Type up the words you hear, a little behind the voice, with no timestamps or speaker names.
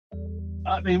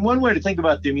I mean, one way to think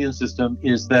about the immune system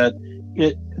is that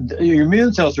your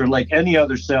immune cells are like any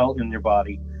other cell in your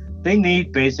body. They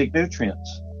need basic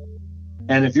nutrients.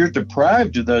 And if you're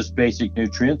deprived of those basic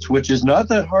nutrients, which is not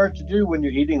that hard to do when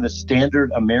you're eating the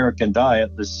standard American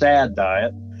diet, the SAD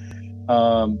diet,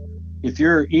 if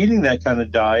you're eating that kind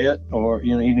of diet or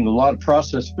eating a lot of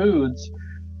processed foods,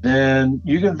 then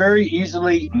you can very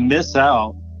easily miss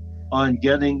out on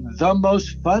getting the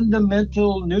most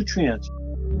fundamental nutrients.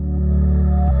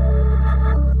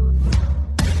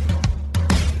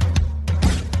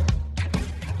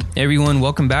 Hey everyone,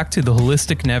 welcome back to the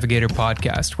Holistic Navigator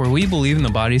podcast, where we believe in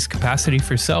the body's capacity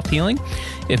for self-healing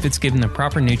if it's given the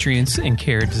proper nutrients and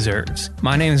care it deserves.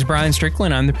 My name is Brian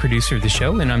Strickland. I'm the producer of the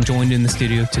show, and I'm joined in the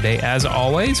studio today, as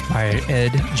always, by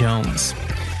Ed Jones.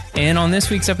 And on this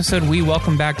week's episode, we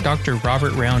welcome back Dr.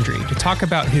 Robert Rountree to talk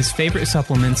about his favorite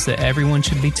supplements that everyone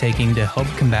should be taking to help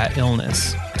combat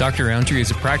illness. Dr. Rountree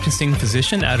is a practicing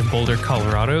physician out of Boulder,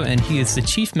 Colorado, and he is the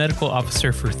Chief Medical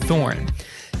Officer for THORNE.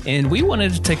 And we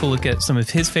wanted to take a look at some of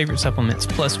his favorite supplements,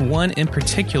 plus one in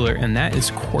particular, and that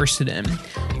is quercetin.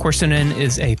 Quercetin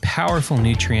is a powerful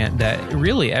nutrient that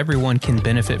really everyone can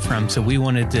benefit from, so we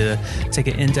wanted to take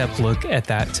an in-depth look at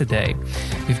that today.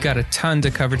 We've got a ton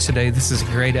to cover today. This is a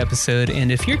great episode,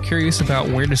 and if you're curious about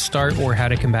where to start or how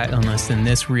to combat illness, then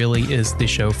this really is the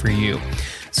show for you.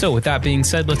 So with that being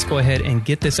said, let's go ahead and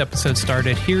get this episode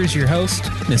started. Here's your host,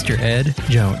 Mr. Ed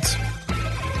Jones.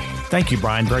 Thank you,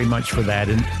 Brian, very much for that.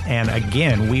 And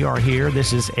again, we are here.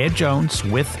 This is Ed Jones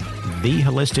with The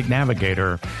Holistic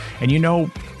Navigator. And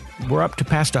we're up to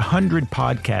past 100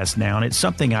 podcasts now, and it's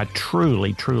something I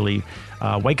truly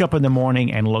wake up in the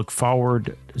morning and look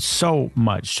forward so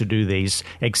much to do these,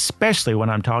 especially when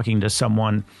I'm talking to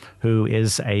someone who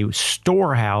is a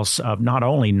storehouse of not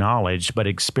only knowledge, but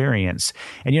experience.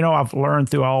 And, I've learned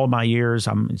through all of my years,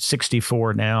 I'm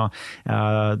 64 now,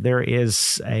 there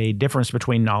is a difference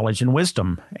between knowledge and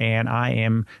wisdom. And I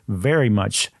am very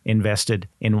much invested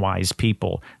in wise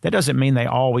people. That doesn't mean they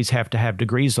always have to have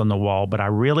degrees on the wall, but I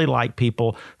really like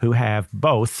people who have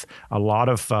both a lot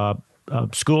of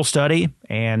school study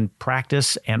and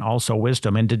practice and also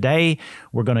wisdom. And today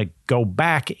we're going to go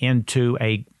back into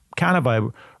a kind of a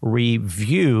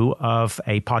review of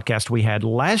a podcast we had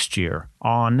last year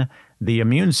on the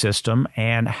immune system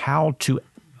and how to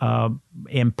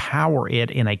empower it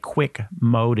in a quick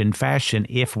mode and fashion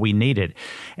if we need it.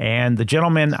 And the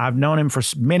gentleman, I've known him for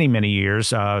many, many years,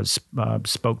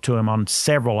 spoke to him on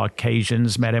several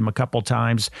occasions, met him a couple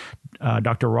times,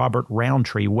 Dr. Robert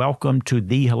Rountree. Welcome to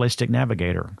The Holistic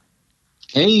Navigator.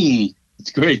 Hey,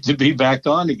 it's great to be back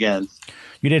on again.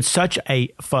 You did such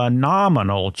a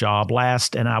phenomenal job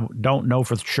last, and I don't know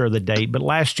for sure the date, but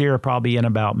last year, probably in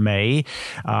about May,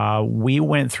 we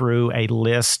went through a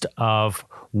list of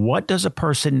what does a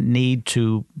person need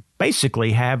to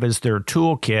basically have as their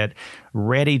toolkit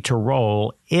ready to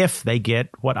roll if they get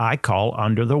what I call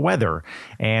under the weather.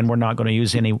 And we're not going to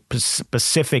use any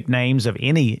specific names of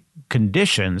any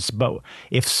conditions, but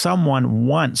if someone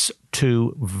wants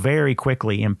to very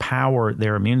quickly empower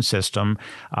their immune system,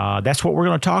 that's what we're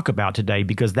going to talk about today,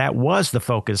 because that was the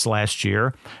focus last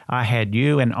year. I had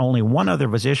you and only one other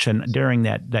physician during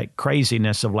that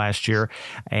craziness of last year,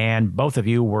 and both of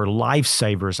you were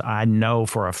lifesavers, I know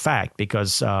for a fact,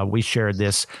 because we shared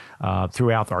this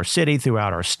throughout our city,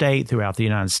 throughout our state, throughout the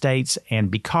United States, and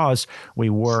because we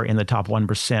were in the top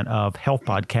 1% of health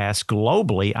podcasts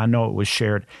globally, I know it was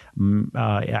shared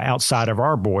outside of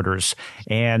our borders.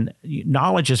 And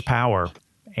knowledge is power,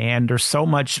 and there's so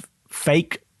much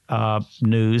fake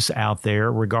news out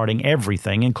there regarding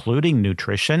everything, including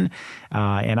nutrition.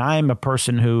 And I'm a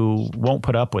person who won't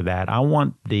put up with that. I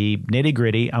want the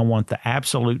nitty-gritty. I want the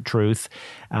absolute truth.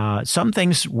 Some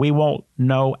things we won't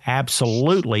know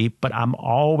absolutely, but I'm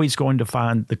always going to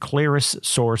find the clearest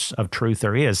source of truth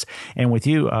there is. And with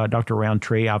you, Dr.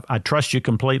 Rountree, I trust you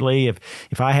completely.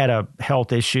 If I had a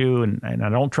health issue, and I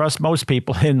don't trust most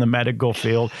people in the medical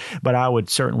field, but I would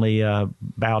certainly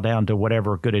bow down to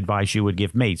whatever good advice you would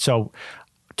give me. So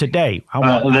today,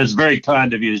 that's very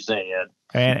kind of you to say, Ed.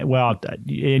 And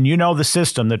the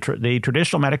system, the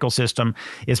traditional medical system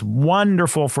is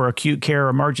wonderful for acute care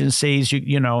emergencies.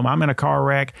 I'm in a car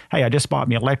wreck. Hey, I just bought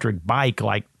me an electric bike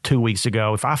like 2 weeks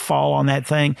ago. If I fall on that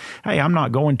thing, hey, I'm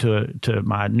not going to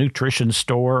my nutrition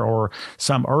store or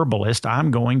some herbalist.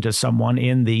 I'm going to someone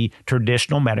in the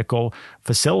traditional medical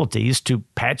facilities to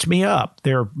patch me up.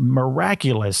 They're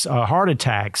miraculous heart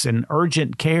attacks and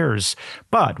urgent cares.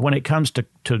 But when it comes to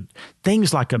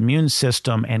things like immune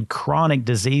system and chronic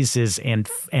diseases and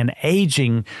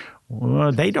aging,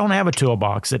 Well, they don't have a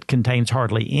toolbox that contains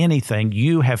hardly anything.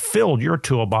 You have filled your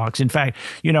toolbox. In fact,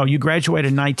 you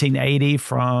graduated in 1980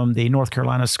 from the North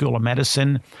Carolina School of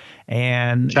Medicine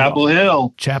and Chapel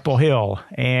Hill,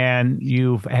 and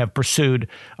you have pursued.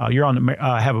 You're on the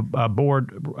have a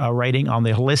board rating on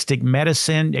the holistic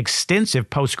medicine, extensive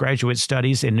postgraduate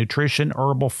studies in nutrition,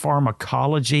 herbal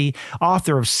pharmacology.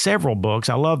 Author of several books.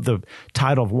 I love the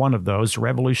title of one of those: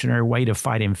 "Revolutionary Way to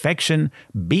Fight Infection,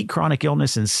 Beat Chronic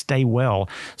Illness, and Stay Well."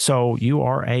 So you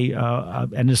are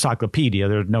an encyclopedia.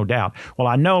 There's no doubt. Well,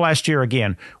 I know last year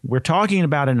again we're talking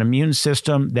about an immune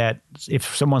system that,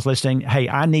 if someone's listening, hey,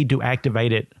 I need to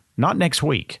activate it, not next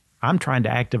week. I'm trying to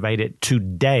activate it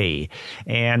today.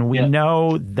 And we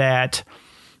know that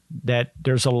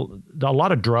there's a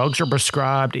lot of drugs are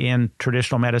prescribed in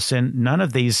traditional medicine. None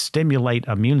of these stimulate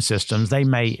immune systems. They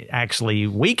may actually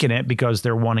weaken it because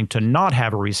they're wanting to not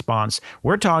have a response.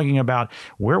 We're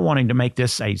wanting to make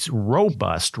this a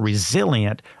robust,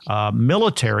 resilient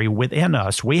military within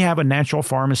us. We have a natural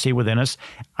pharmacy within us.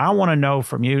 I want to know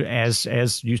from you,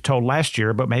 as you told last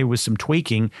year, but maybe with some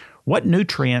tweaking, what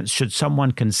nutrients should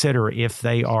someone consider if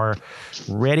they are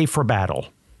ready for battle?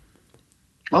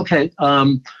 Okay.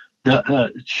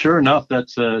 Sure enough,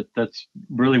 that's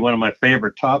really one of my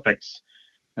favorite topics.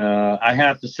 I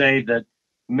have to say that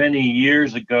many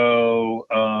years ago,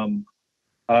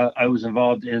 I was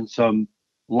involved in some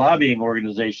lobbying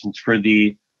organizations for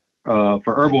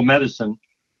herbal medicine,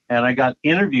 and I got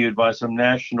interviewed by some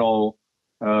national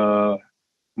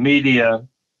media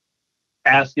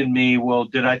asking me, well,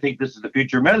 did I think this is the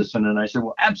future of medicine? And I said,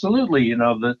 well, absolutely.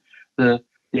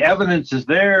 The evidence is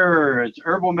there. It's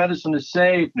herbal medicine is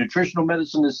safe. Nutritional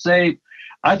medicine is safe.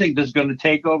 I think this is going to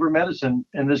take over medicine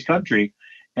in this country.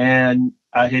 And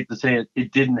I hate to say it,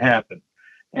 it didn't happen.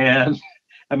 And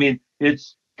I mean,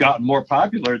 it's gotten more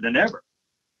popular than ever,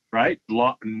 right?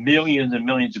 Millions and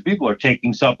millions of people are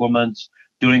taking supplements,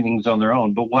 doing things on their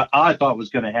own. But what I thought was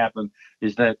going to happen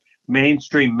is that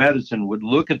mainstream medicine would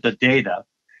look at the data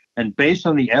and, based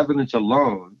on the evidence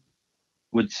alone,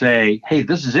 would say, hey,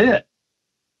 this is it.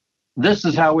 This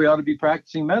is how we ought to be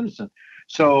practicing medicine.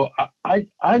 So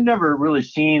I never really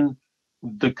seen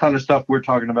the kind of stuff we're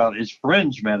talking about as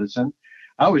fringe medicine.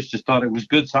 I always just thought it was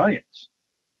good science.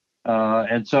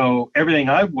 And so everything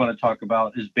I want to talk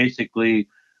about is basically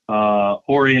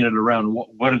oriented around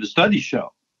what do the studies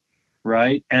show,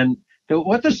 right? And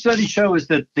what the studies show is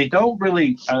that they don't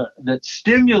really, that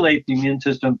stimulate the immune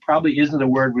system probably isn't a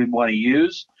word we want to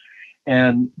use.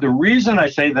 And the reason I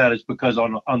say that is because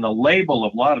on the label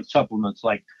of a lot of supplements,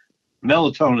 like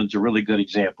melatonin is a really good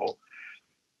example.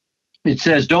 It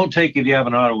says, don't take it if you have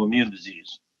an autoimmune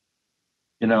disease.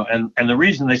 And the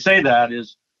reason they say that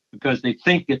is because they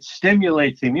think it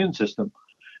stimulates the immune system.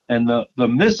 And the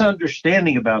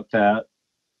misunderstanding about that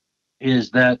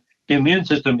is that the immune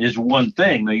system is one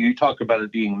thing. Now, you talk about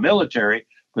it being military,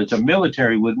 but it's a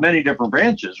military with many different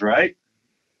branches, right?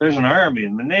 There's an Army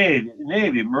and the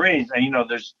Navy, Marines, and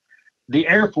there's the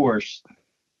Air Force,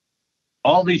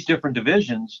 all these different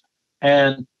divisions,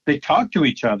 and they talk to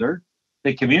each other,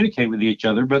 they communicate with each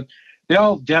other, but they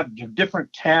all have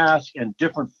different tasks and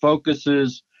different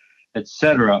focuses,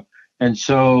 etc. And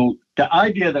so the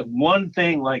idea that one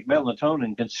thing like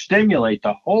melatonin can stimulate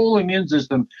the whole immune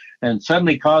system and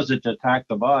suddenly cause it to attack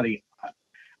the body,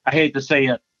 I hate to say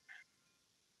it,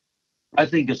 I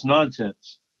think it's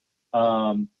nonsense.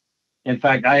 In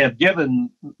fact, I have given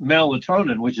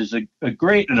melatonin, which is an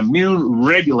immune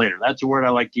regulator. That's a word I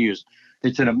like to use.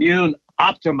 It's an immune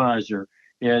optimizer.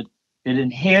 It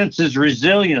enhances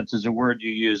resilience is a word you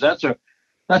use. That's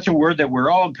a word that we're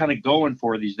all kind of going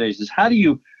for these days. Is how do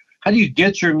you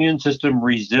get your immune system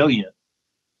resilient?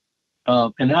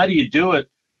 And how do you do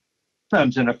it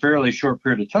sometimes in a fairly short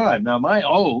period of time? Now, my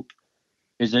hope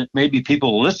is that maybe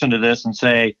people will listen to this and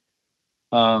say,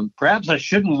 perhaps I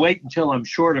shouldn't wait until I'm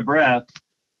short of breath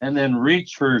and then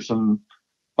reach for some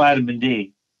vitamin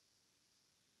D,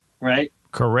 right?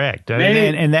 Correct.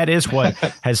 And that is what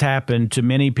has happened to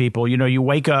many people. You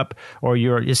wake up or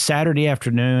it's Saturday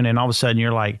afternoon and all of a sudden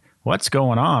you're like, what's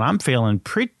going on? I'm feeling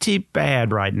pretty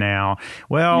bad right now.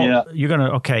 Well, you're going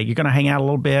to hang out a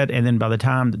little bit. And then by the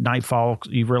time nightfall,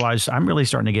 you realize I'm really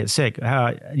starting to get sick.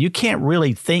 You can't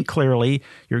really think clearly.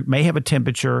 You may have a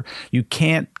temperature. You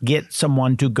can't get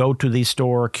someone to go to the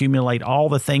store, accumulate all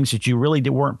the things that you really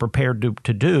weren't prepared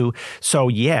to do. So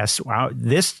yes,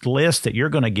 this list that you're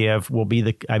going to give will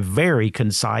be a very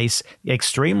concise,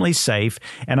 extremely safe.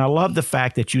 And I love the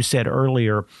fact that you said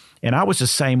earlier, and I was the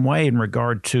same way in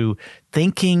regard to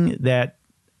thinking that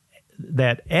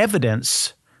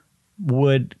evidence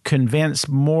would convince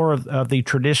more of the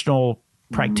traditional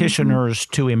practitioners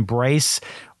to embrace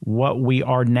what we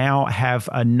are now have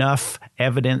enough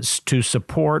evidence to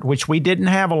support, which we didn't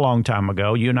have a long time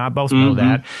ago. You and I both know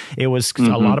that. It was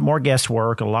a lot of more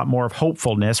guesswork, a lot more of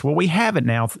hopefulness. Well, we have it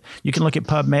now. You can look at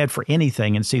PubMed for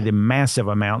anything and see the massive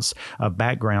amounts of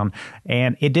background,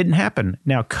 and it didn't happen.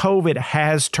 Now, COVID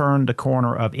has turned the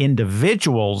corner of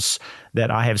individuals that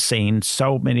I have seen,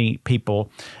 so many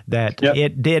people, that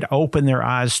it did open their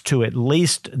eyes to at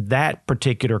least that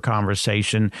particular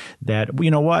conversation that, you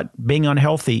know what, being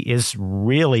unhealthy is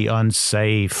really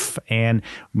unsafe. And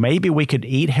maybe we could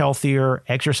eat healthier,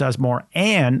 exercise more,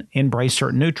 and embrace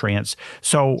certain nutrients.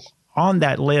 So on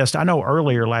that list, I know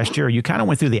earlier last year, you kind of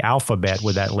went through the alphabet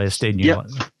with that list, didn't you?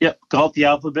 Yep. Call it the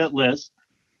alphabet list.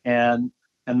 And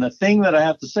the thing that I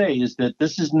have to say is that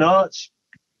this is not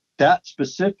that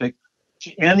specific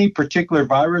to any particular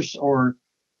virus or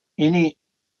any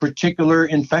particular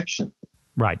infection.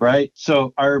 Right.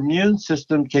 So our immune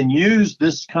system can use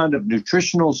this kind of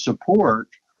nutritional support,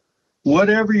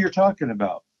 whatever you're talking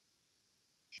about.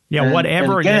 Yeah,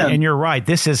 whatever. And you're right.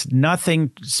 This is nothing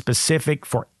specific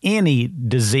for any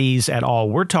disease at all.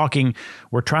 We're trying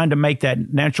to make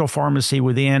that natural pharmacy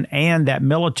within and that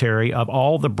military, of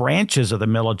all the branches of the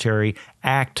military,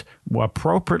 act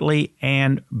appropriately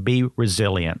and be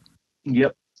resilient.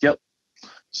 Yep.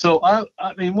 So, I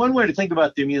mean, one way to think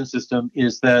about the immune system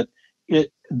is that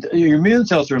your immune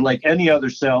cells are like any other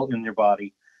cell in your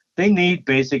body. They need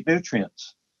basic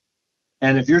nutrients.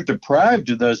 And if you're deprived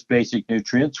of those basic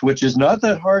nutrients, which is not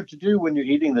that hard to do when you're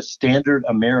eating the standard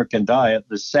American diet,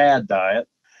 the SAD diet,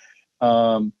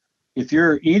 if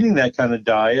you're eating that kind of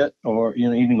diet, or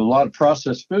eating a lot of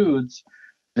processed foods,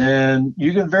 then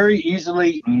you can very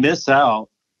easily miss out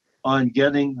on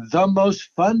getting the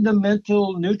most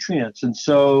fundamental nutrients. And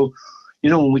so,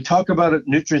 when we talk about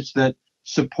nutrients that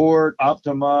support,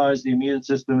 optimize the immune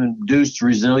system, induce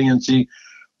resiliency,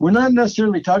 we're not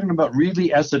necessarily talking about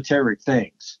really esoteric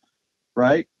things,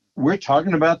 right? We're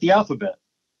talking about the alphabet.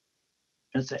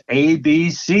 It's A, B,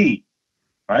 C,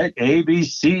 right? A, B,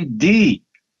 C, D,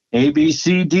 A, B,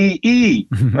 C, D, E,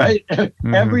 right?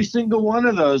 Every single one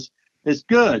of those is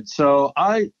good. So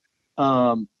I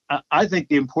think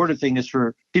the important thing is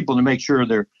for people to make sure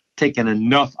they're taking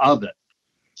enough of it.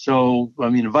 So, I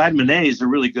mean, vitamin A is a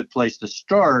really good place to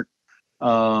start.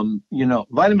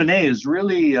 Vitamin A is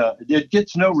really, it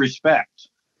gets no respect.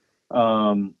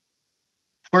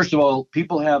 First of all,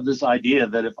 people have this idea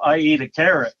that if I eat a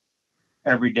carrot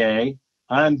every day,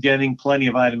 I'm getting plenty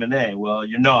of vitamin A. Well,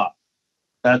 you're not.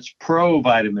 That's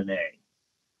provitamin A,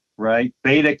 right?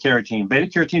 Beta carotene. Beta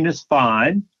carotene is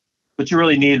fine, but you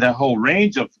really need that whole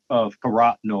range of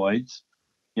carotenoids,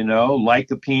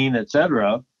 lycopene,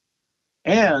 etc.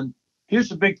 And here's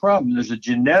the big problem. There's a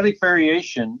genetic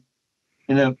variation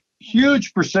in a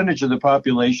huge percentage of the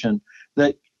population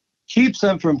that keeps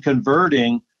them from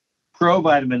converting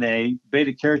provitamin A,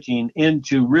 beta carotene,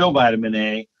 into real vitamin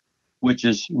A, which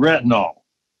is retinol,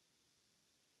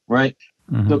 right?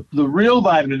 The real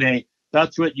vitamin A,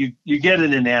 that's what you get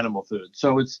it in animal food.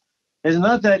 So it's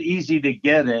not that easy to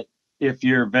get it if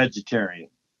you're vegetarian,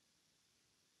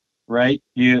 right?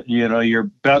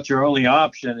 Your only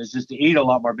option is just to eat a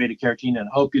lot more beta carotene and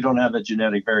hope you don't have a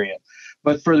genetic variant.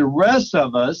 But for the rest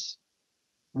of us,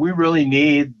 we really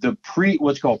need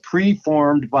what's called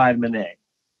preformed vitamin A,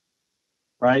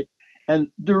 right? And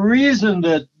the reason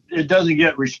that it doesn't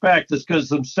get respect is because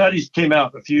some studies came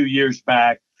out a few years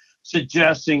back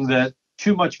suggesting that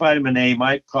too much vitamin A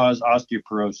might cause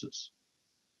osteoporosis.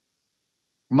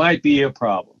 Might be a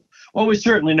problem. Well, we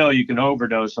certainly know you can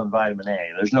overdose on vitamin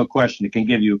A. There's no question it can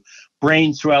give you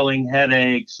brain swelling,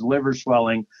 headaches, liver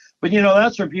swelling. But,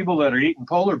 that's for people that are eating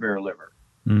polar bear liver,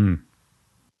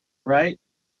 right?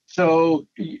 So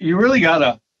you really got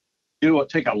to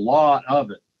take a lot of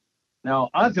it.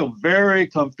 Now, I feel very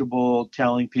comfortable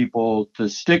telling people to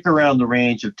stick around the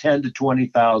range of 10 to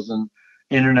 20,000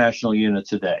 international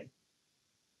units a day.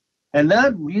 And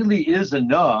that really is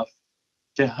enough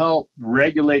to help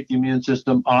regulate the immune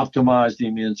system, optimize the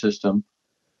immune system.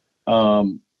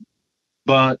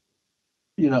 But,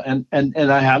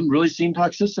 and I haven't really seen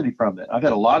toxicity from it. I've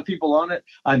had a lot of people on it.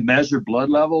 I measure blood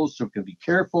levels, so can be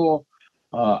careful.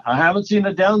 I haven't seen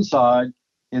a downside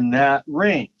in that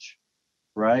range,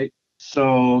 right?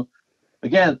 So,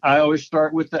 again, I always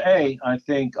start with the A. I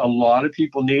think a lot of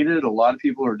people need it. A lot of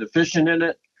people are deficient in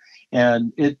it.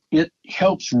 And it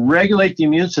helps regulate the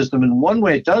immune system. And one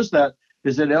way it does that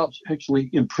is it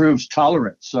actually improves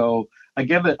tolerance. So I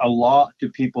give it a lot to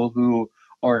people who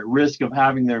are at risk of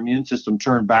having their immune system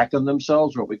turn back on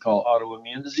themselves, what we call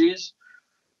autoimmune disease.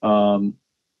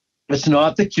 It's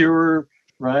not the cure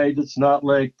right? It's not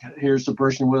like here's the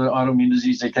person with an autoimmune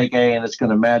disease, they take A and it's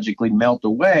going to magically melt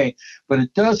away, but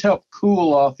it does help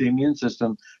cool off the immune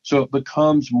system so it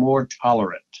becomes more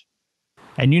tolerant.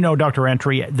 And Dr.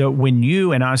 Rountree, when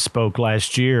you and I spoke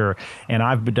last year, and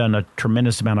I've done a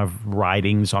tremendous amount of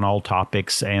writings on all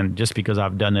topics, and just because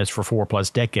I've done this for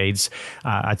 4+ decades,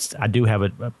 I do have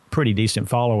a pretty decent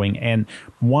following. And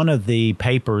one of the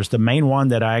papers, the main one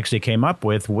that I actually came up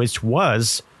with, which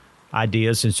was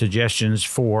ideas and suggestions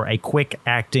for a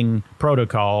quick-acting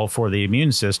protocol for the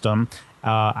immune system,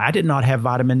 I did not have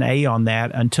vitamin A on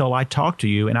that until I talked to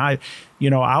you. And I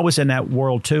was in that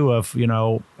world too of,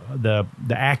 the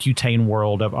Accutane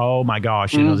world of, oh my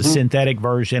gosh, the synthetic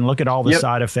version, look at all the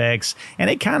side effects. And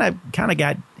it kind of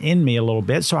got in me a little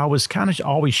bit. So I was kind of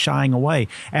always shying away.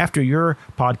 After your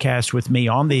podcast with me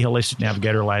on the Holistic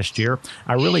Navigator last year,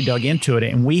 I really dug into it.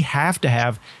 And we have to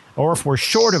have, or if we're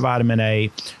short of vitamin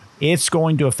A, it's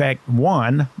going to affect,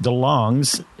 one, the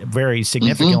lungs very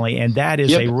significantly, and that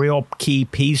is a real key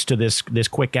piece to this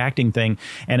quick acting thing.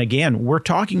 And again, we're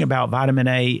talking about vitamin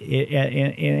A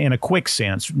in a quick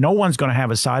sense. No one's going to have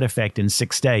a side effect in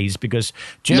 6 days, because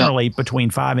generally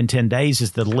between 5 and 10 days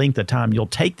is the length of time you'll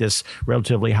take this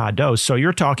relatively high dose. So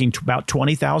you're talking about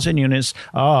 20,000 units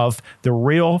of the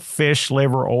real fish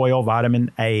liver oil vitamin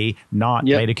A, not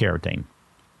beta carotene.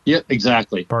 Yep,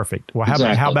 exactly. Perfect. Well,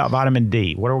 how about vitamin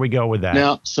D? Where do we go with that?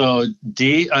 Now, so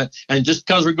D, and just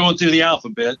because we're going through the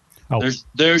alphabet,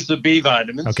 there's the B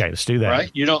vitamins. Okay, let's do that. Right?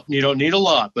 You don't need a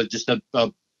lot, but just a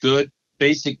good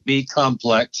basic B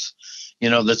complex,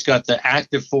 that's got the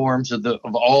active forms of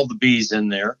all the Bs in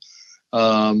there.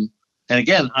 And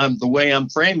again, the way I'm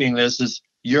framing this is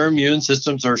your immune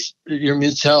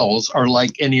cells are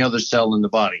like any other cell in the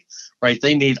body, right?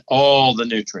 They need all the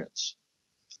nutrients.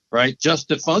 Right, just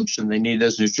to function, they need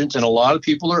those nutrients, and a lot of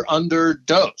people are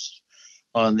underdosed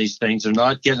on these things. They're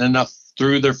not getting enough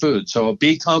through their food. So a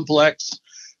B complex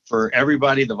for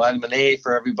everybody, the vitamin A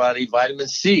for everybody, vitamin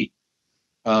C.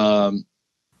 Well,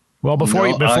 before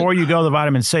you go to the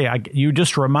vitamin C, you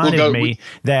just reminded me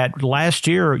that last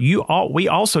year we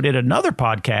also did another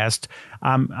podcast.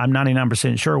 I'm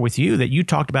 99% sure with you that you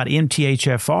talked about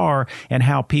MTHFR and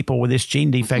how people with this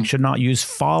gene defect should not use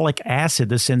folic acid,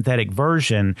 the synthetic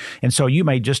version. And so you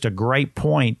made just a great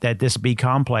point that this B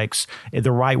complex,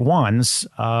 the right ones,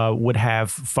 would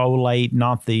have folate,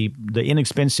 not the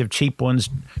inexpensive, cheap ones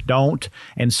don't.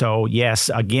 And so,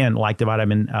 yes, again, like the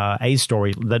vitamin A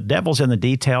story, the devil's in the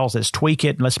details. Let's tweak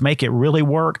it and let's make it really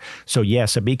work. So,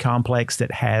 yes, a B complex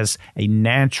that has a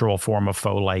natural form of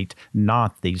folate,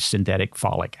 not the synthetic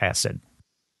folic acid.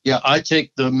 Yeah, I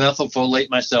take the methylfolate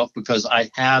myself because I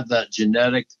have that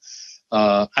genetic,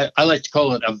 I like to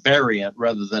call it a variant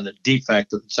rather than a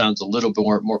defect. It sounds a little bit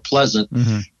more pleasant.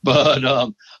 But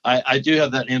I do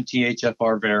have that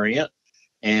MTHFR variant,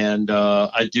 and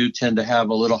I do tend to have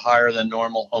a little higher than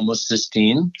normal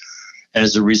homocysteine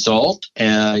as a result.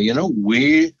 And,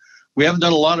 we haven't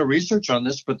done a lot of research on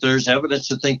this, but there's evidence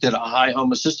to think that a high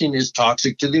homocysteine is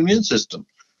toxic to the immune system.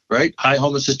 Right? High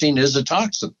homocysteine is a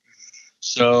toxin.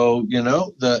 So,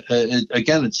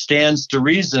 it stands to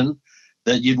reason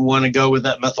that you'd want to go with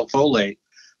that methylfolate.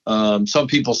 Some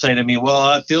people say to me, well,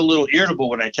 I feel a little irritable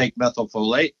when I take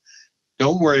methylfolate.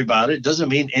 Don't worry about it. It doesn't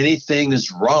mean anything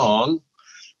is wrong.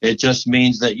 It just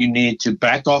means that you need to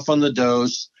back off on the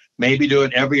dose, maybe do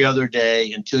it every other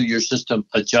day until your system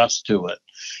adjusts to it.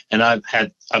 And I've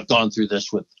gone through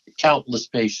this with countless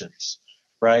patients,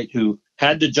 right, who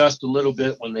had to adjust a little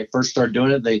bit when they first started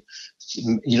doing it.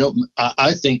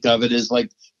 I think of it as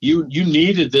like you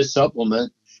needed this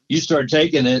supplement. You start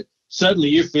taking it. Suddenly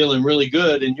you're feeling really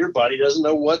good and your body doesn't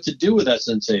know what to do with that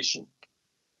sensation.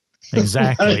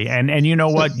 Exactly. And you know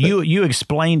what? You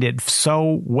explained it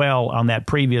so well on that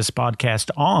previous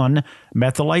podcast on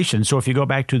methylation. So if you go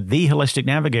back to The Holistic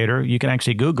Navigator, you can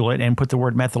actually Google it and put the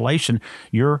word methylation.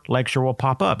 Your lecture will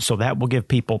pop up. So that will give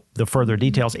people the further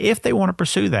details if they want to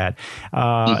pursue that.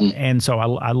 And so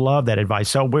I love that advice.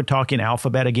 So we're talking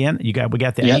alphabet again. We got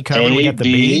the A covered. We got the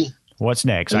B. What's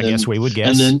next? I guess we would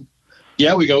guess. And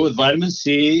then, we go with vitamin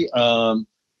C. I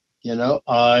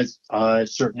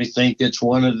certainly think it's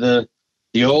one of the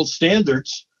old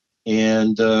standards,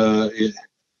 and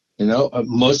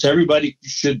most everybody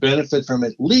should benefit from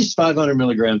at least 500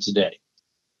 milligrams a day,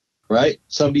 right?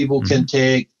 Some people can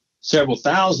take several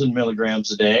thousand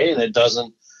milligrams a day, and it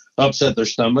doesn't upset their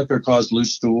stomach or cause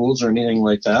loose stools or anything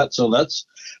like that. So that's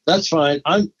fine.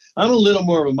 I'm a little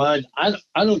more of a mind. I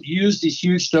don't use these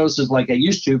huge doses like I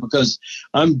used to because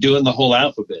I'm doing the whole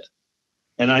alphabet.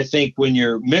 And I think when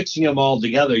you're mixing them all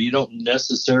together, you don't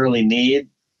necessarily need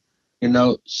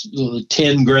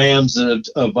 10 grams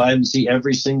of vitamin C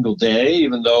every single day,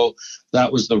 even though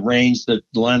that was the range that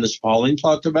Linus Pauling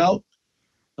talked about.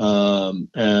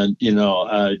 I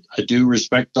do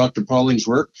respect Dr. Pauling's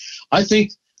work. I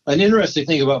think an interesting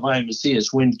thing about vitamin C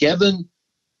is when given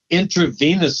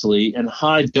intravenously in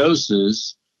high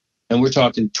doses, and we're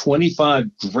talking 25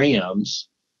 grams,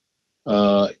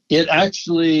 it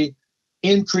actually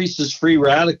increases free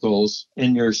radicals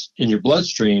in your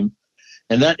bloodstream,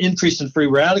 and that increase in free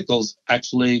radicals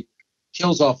actually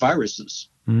kills off viruses.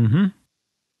 Mm-hmm.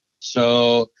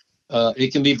 So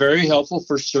it can be very helpful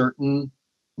for certain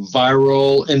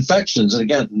viral infections. And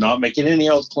again, not making any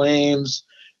health claims,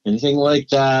 anything like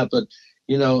that. But,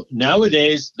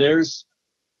 nowadays there's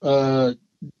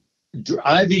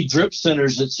IV drip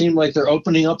centers that seem like they're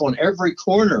opening up on every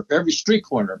corner, every street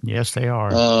corner. Yes, they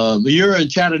are. You're in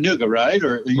Chattanooga, right?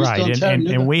 Or are you right, still in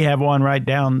Chattanooga? And we have one right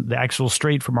down the actual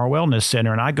street from our wellness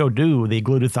center, and I go do the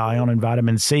glutathione and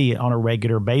vitamin C on a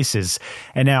regular basis.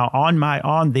 And now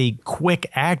on the quick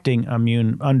acting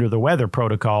immune under the weather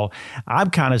protocol, I'm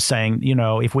kind of saying,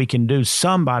 if we can do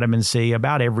some vitamin C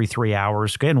about every 3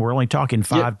 hours, again, we're only talking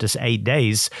 5 to 8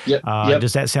 days.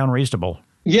 Does that sound reasonable?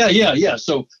 Yeah.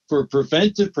 So for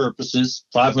preventive purposes,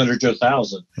 500 to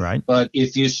 1,000. Right. But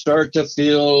if you start to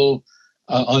feel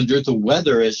under the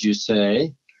weather, as you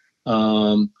say,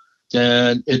 then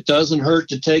it doesn't hurt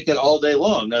to take it all day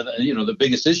long. Now, the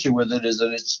biggest issue with it is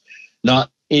that it's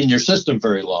not in your system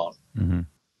very long. Mm-hmm.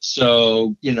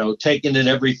 So, taking it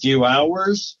every few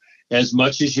hours, as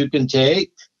much as you can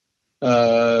take,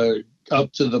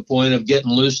 up to the point of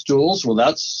getting loose stools, well,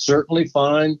 that's certainly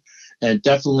fine. And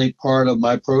definitely part of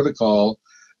my protocol.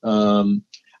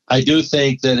 I do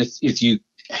think that if you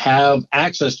have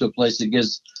access to a place that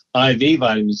gives IV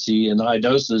vitamin C in high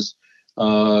doses,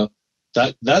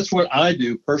 that's what I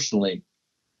do personally,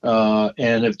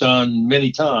 and have done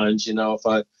many times. If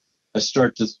I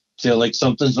start to feel like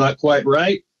something's not quite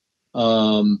right,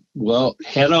 well,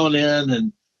 head on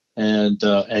in and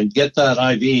get that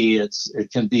IV.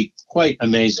 It can be quite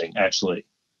amazing, actually.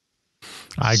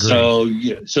 I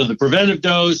agree. So the preventive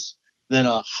dose, then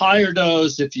a higher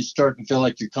dose if you start to feel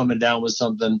like you're coming down with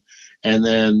something, and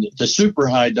then the super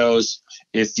high dose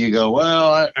if you go,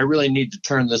 well, I really need to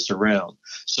turn this around.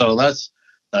 So that's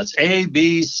A,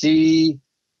 B, C,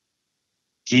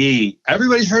 D.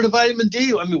 Everybody's heard of vitamin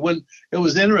D. I mean, when it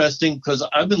was interesting because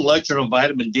I've been lecturing on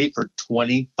vitamin D for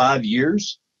 25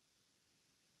 years,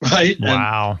 right?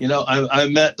 Wow. And, I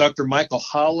met Dr. Michael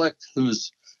Hollick,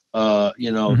 who's I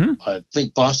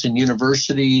think Boston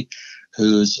University,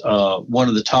 who's one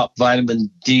of the top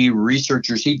vitamin D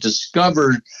researchers. He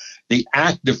discovered the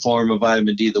active form of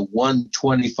vitamin D, the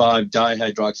 125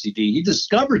 dihydroxy D. He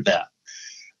discovered that.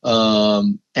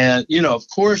 And, of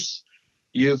course,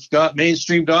 you've got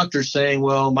mainstream doctors saying,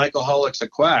 well, Michael Hollick's a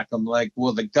quack. I'm like,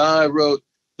 well, the guy wrote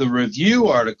the review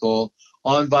article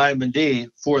on vitamin D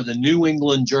for the New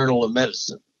England Journal of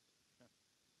Medicine.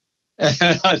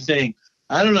 And I think,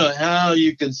 I don't know how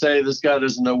you can say this guy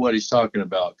doesn't know what he's talking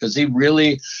about, because he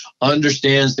really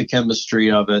understands the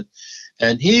chemistry of it.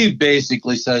 And he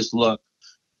basically says, look,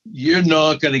 you're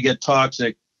not going to get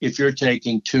toxic if you're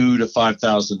taking 2,000 to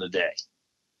 5,000 a day.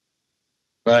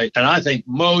 Right. And I think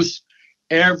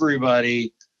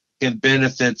everybody can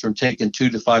benefit from taking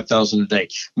 2,000 to 5,000 a day.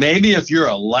 Maybe if you're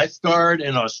a lifeguard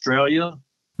in Australia,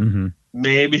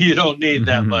 maybe you don't need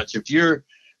that much. If you're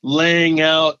laying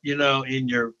out,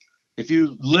 if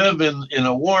you live in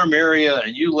a warm area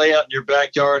and you lay out in your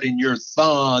backyard in your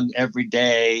thong every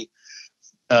day,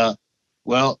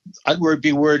 well, I'd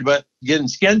be worried about getting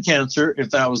skin cancer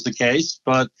if that was the case,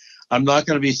 but I'm not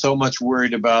going to be so much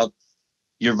worried about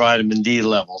your vitamin D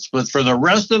levels. But for the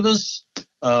rest of us,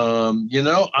 I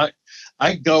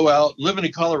go out, living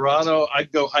in Colorado,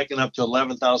 I'd go hiking up to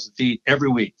 11,000 feet every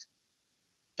week.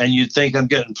 And you'd think I'm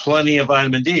getting plenty of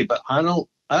vitamin D, but I don't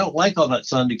like all that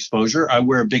sun exposure. I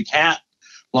wear a big hat,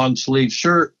 long sleeve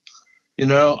shirt.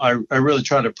 I really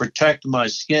try to protect my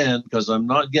skin because I'm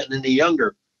not getting any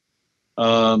younger.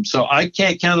 So I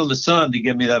can't count on the sun to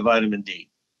give me that vitamin D.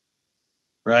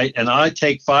 Right. And I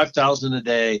take 5,000 a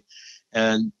day,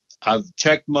 and I've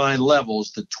checked my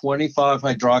levels, the 25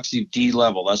 hydroxy D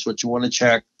level. That's what you want to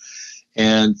check.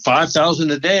 And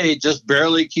 5,000 a day just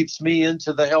barely keeps me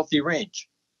into the healthy range.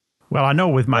 Well, I know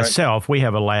with myself, we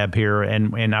have a lab here,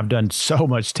 and I've done so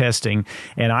much testing,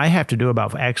 and I have to do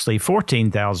about actually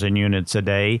 14,000 units a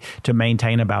day to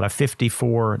maintain about a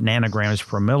 54 nanograms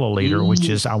per milliliter, which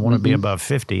is, I want to be above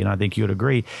 50, and I think you'd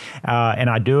agree. And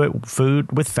I do it food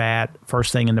with fat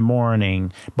first thing in the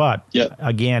morning. But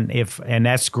again, I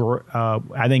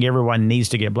think everyone needs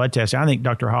to get blood tested. I think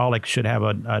Dr. Hollick should have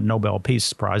a Nobel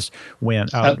Peace Prize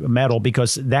medal,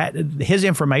 because his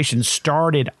information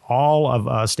started all of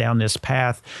us down this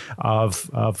path of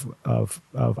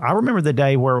I remember the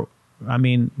day where, I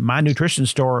mean, my nutrition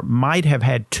store might have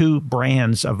had 2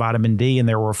 brands of vitamin D, and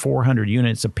there were 400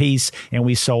 units apiece, and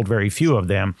we sold very few of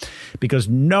them because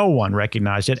no one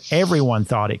recognized it. Everyone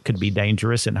thought it could be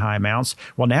dangerous in high amounts.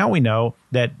 Well, now we know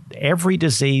that every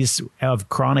disease of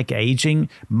chronic aging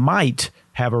might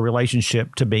have a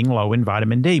relationship to being low in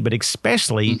vitamin D, but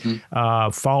especially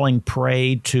falling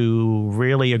prey to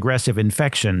really aggressive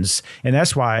infections. And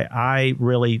that's why I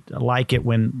really like it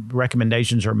when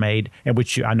recommendations are made, and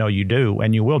which I know you do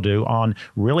and you will do, on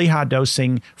really high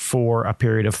dosing for a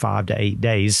period of 5 to 8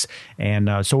 days. And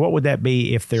so what would that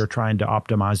be if they're trying to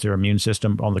optimize their immune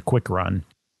system on the quick run?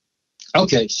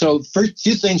 Okay, so first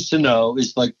few things to know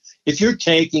is, like, if you're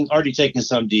already taking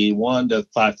some D, 1 to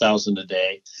 5,000 a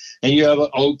day, and you have an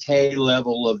okay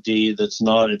level of D that's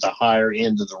not at the higher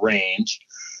end of the range,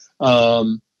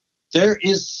 there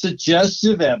is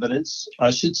suggestive evidence, I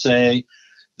should say,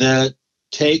 that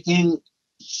taking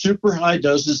super high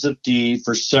doses of D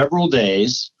for several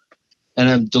days, and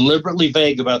I'm deliberately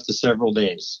vague about the several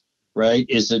days, right?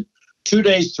 Is it 2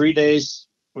 days, 3 days?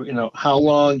 You know, how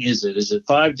long is it? Is it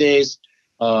 5 days?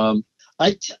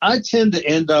 I tend to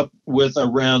end up with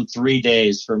around 3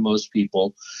 days for most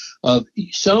people,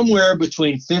 somewhere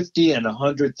between 50 and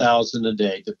 100,000 a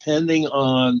day, depending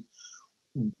on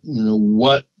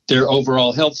what their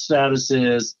overall health status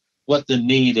is, what the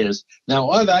need is. Now,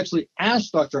 I've actually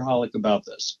asked Dr. Hollick about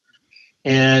this,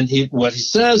 and what he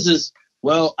says is,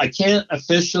 well, I can't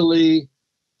officially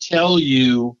tell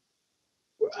you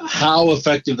how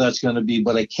effective that's going to be,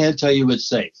 but I can tell you it's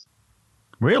safe.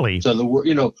 Really? So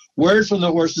word from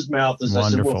the horse's mouth is,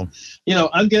 wonderful. I said, well,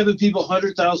 I'm giving people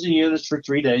 100,000 units for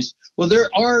 3 days. Well, there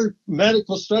are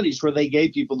medical studies where they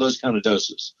gave people those kind of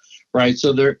doses, right?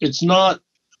 So it's not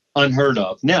unheard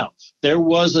of. Now, there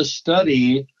was a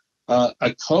study, a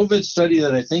COVID study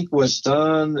that I think was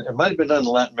done, it might have been done in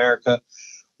Latin America,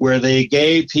 where they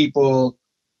gave people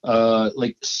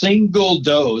like single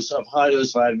dose of high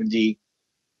dose vitamin D,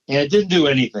 and it didn't do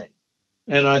anything.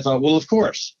 And I thought, well, of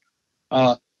course.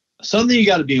 Something you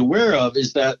got to be aware of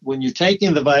is that when you're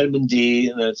taking the vitamin D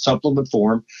in a supplement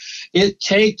form, it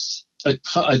takes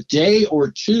a day or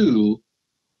two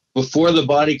before the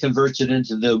body converts it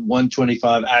into the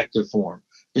 125 active form.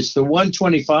 It's the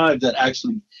 125 that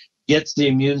actually gets the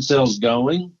immune cells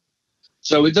going.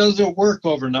 So it doesn't work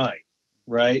overnight,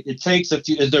 right? It takes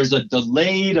there's a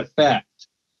delayed effect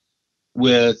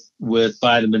with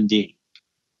vitamin D.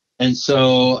 And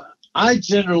so I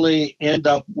generally end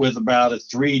up with about a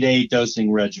 3-day dosing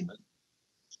regimen.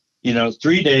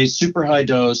 3 days, super high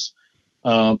dose,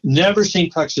 never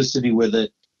seen toxicity with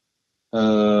it.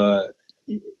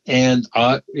 And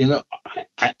I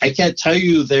can't tell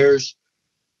you there's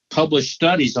published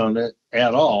studies on it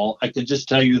at all. I can just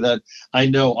tell you that I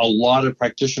know a lot of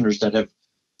practitioners that have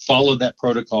followed that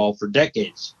protocol for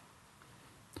decades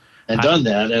and done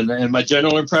that. And my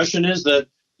general impression is that,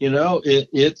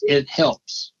 it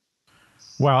helps.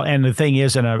 Well, and the thing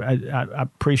is, and I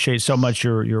appreciate so much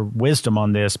your wisdom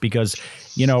on this, because,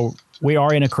 we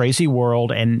are in a crazy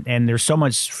world, and there's so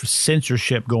much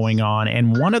censorship going on.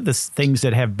 And one of the things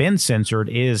that have been censored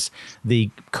is the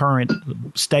current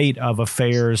state of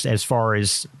affairs as far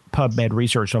as PubMed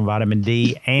research on vitamin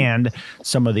D and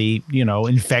some of the,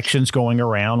 infections going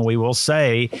around, we will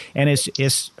say. And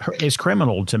it's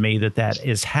criminal to me that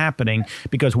is happening,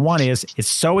 because one is, it's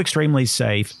so extremely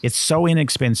safe. It's so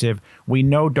inexpensive. We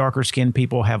know darker skinned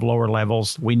people have lower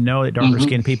levels. We know that darker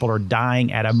skinned people are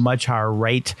dying at a much higher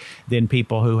rate than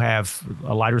people who have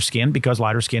a lighter skin, because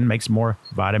lighter skin makes more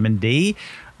vitamin D.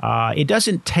 It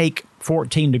doesn't take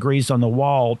 14 degrees on the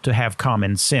wall to have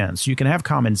common sense. You can have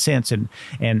common sense and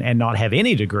not have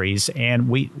any degrees. And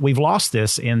we've lost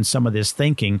this in some of this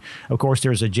thinking. Of course,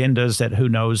 there's agendas that who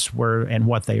knows where and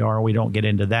what they are. We don't get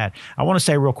into that. I want to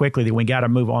say real quickly that we got to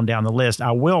move on down the list.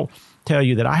 I will tell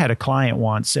you that I had a client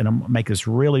once, and I'll make this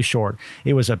really short.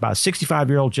 It was about a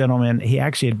 65-year-old gentleman. He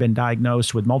actually had been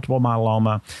diagnosed with multiple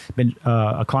myeloma, been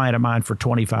a client of mine for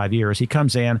 25 years. He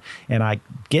comes in, and I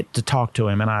get to talk to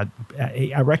him, and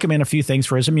I recommend a few things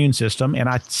for his immune system, and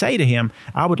I say to him,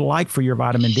 I would like for your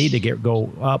vitamin D to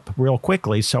go up real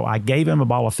quickly. So I gave him a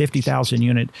bottle of 50,000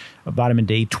 unit of vitamin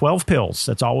D, 12 pills.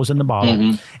 That's all was in the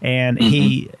bottle. And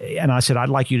I said, I'd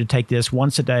like you to take this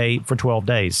once a day for 12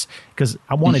 days because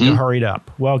I wanted to hurry it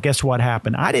up. Well, guess what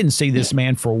happened? I didn't see this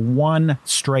man for one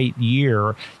straight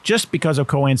year just because of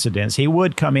coincidence. He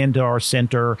would come into our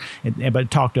center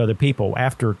but talk to other people.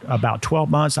 After about 12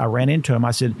 months, I ran into him.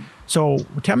 I said, so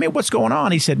tell me what's going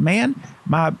on. He said, man,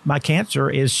 my cancer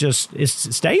is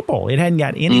stable. It hadn't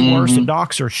got any worse. The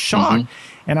docs are shocked.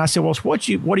 And I said, well, what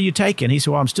are you taking? He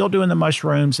said, well, I'm still doing the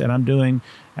mushrooms and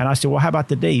I said, well, how about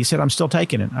the D? He said, I'm still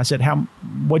taking it. I said,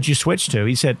 what'd you switch to?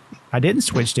 He said, I didn't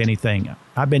switch to anything.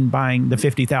 I've been buying the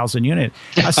 50,000 unit.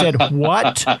 I said,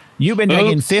 what? You've been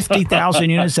taking 50,000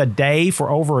 units a day for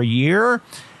over a year?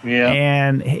 Yeah.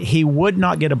 And he would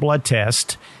not get a blood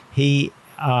test. He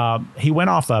went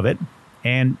off of it,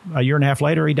 and a year and a half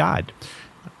later, he died.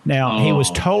 Now, he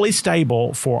was totally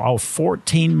stable for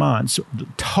 14 months,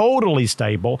 totally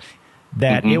stable,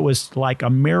 that it was like a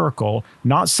miracle.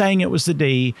 Not saying it was the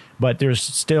D, but there's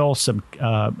still some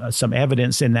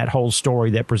evidence in that whole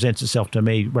story that presents itself to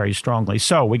me very strongly.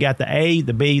 So we got the A,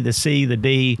 the B, the C, the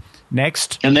D.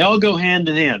 Next. And they all go hand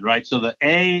in hand, right? So the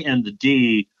A and the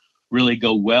D really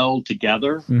go well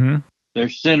together. They're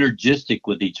synergistic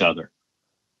with each other.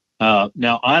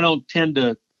 Now, I don't tend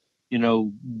to,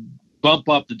 bump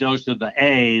up the dose of the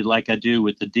A like I do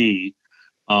with the D.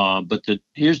 But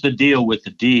here's the deal with the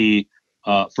D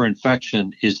for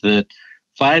infection is that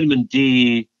vitamin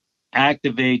D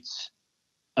activates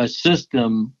a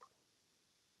system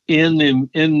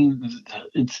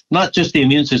it's not just the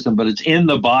immune system, but it's in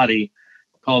the body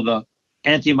called the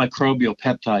antimicrobial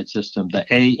peptide system,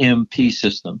 the AMP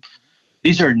system.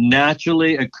 These are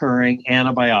naturally occurring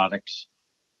antibiotics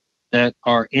that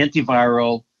are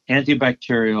antiviral,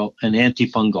 antibacterial, and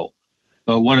antifungal.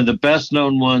 One of the best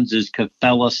known ones is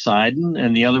cathelicidin,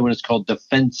 and the other one is called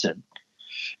defensin.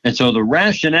 And so the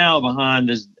rationale behind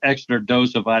this extra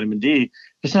dose of vitamin D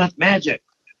is not magic,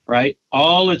 right?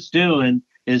 All it's doing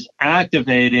is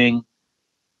activating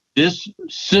this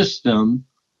system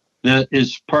that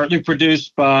is partly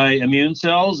produced by immune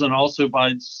cells and also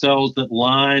by cells that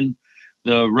line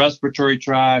the respiratory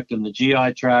tract and the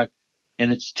GI tract.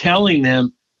 And it's telling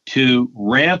them to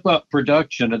ramp up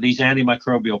production of these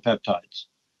antimicrobial peptides.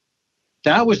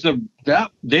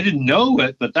 They didn't know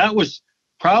it, but that was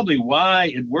probably why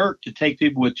it worked to take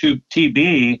people with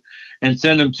TB and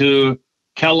send them to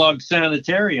Kellogg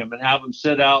Sanitarium and have them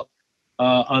sit out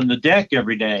on the deck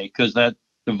every day, because the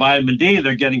vitamin D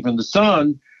they're getting from the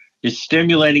sun is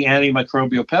stimulating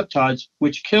antimicrobial peptides,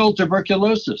 which kill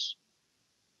tuberculosis.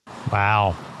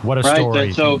 Wow, what a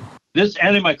story. So this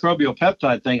antimicrobial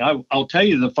peptide thing, I'll tell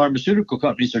you, the pharmaceutical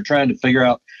companies are trying to figure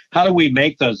out, how do we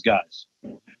make those guys,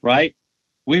 right?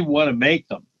 We want to make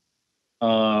them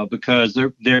because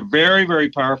they're very, very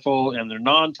powerful and they're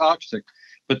non-toxic.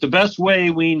 But the best way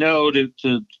we know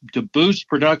to boost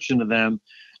production of them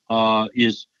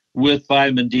is with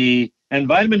vitamin D. And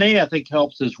vitamin A, I think,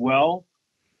 helps as well.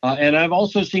 And I've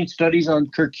also seen studies on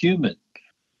curcumin,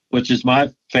 which is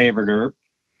my favorite herb.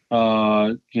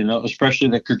 Especially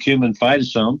the curcumin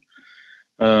phytosome,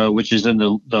 which is in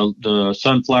the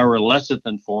sunflower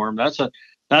lecithin form. That's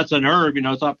an herb.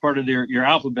 It's not part of your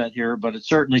alphabet here, but it's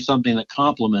certainly something that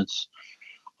complements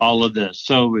all of this.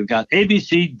 So we've got A, B,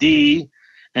 C, D,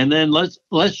 and then let's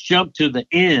jump to the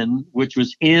N, which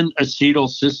was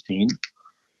N-acetylcysteine,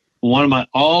 one of my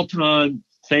all-time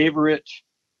favorite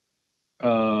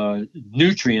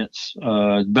nutrients.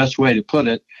 Best way to put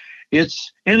it.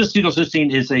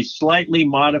 N-acetylcysteine is a slightly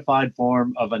modified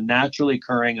form of a naturally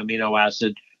occurring amino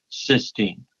acid,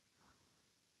 cysteine.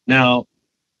 Now,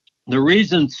 the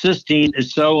reason cysteine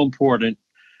is so important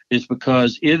is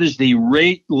because it is the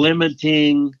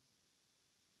rate-limiting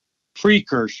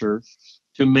precursor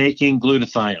to making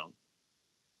glutathione.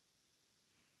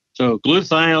 So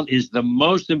glutathione is the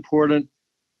most important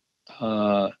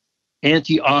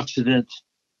antioxidant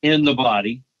in the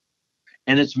body.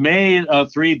 And it's made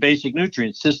of three basic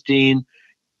nutrients: cysteine,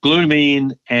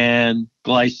 glutamine, and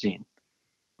glycine,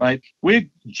 right? We've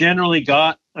generally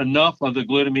got enough of the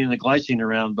glutamine and the glycine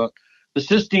around, but the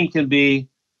cysteine can be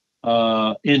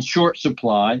in short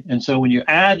supply. And so when you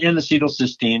add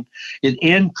N-acetylcysteine, it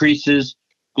increases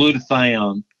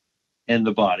glutathione in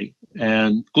the body.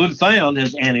 And glutathione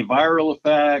has antiviral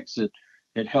effects.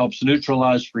 It helps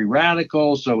neutralize free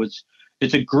radicals. So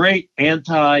It's a great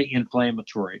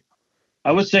anti-inflammatory.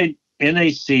 I would say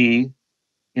NAC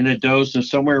in a dose of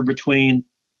somewhere between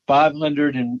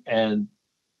 500 and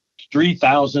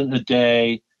 3,000 a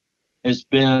day has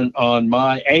been on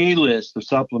my A list of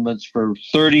supplements for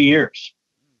 30 years.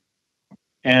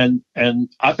 And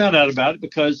I found out about it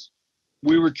because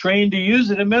we were trained to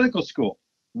use it in medical school.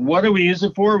 What do we use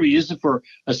it for? We use it for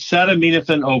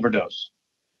acetaminophen overdose.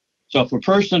 So if a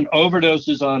person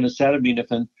overdoses on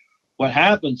acetaminophen, what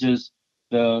happens is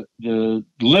the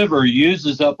liver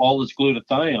uses up all its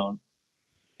glutathione,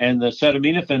 and the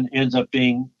acetaminophen ends up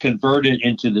being converted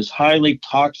into this highly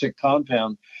toxic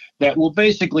compound that will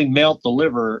basically melt the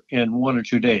liver in 1 or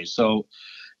 2 days. So,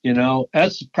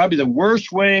 that's probably the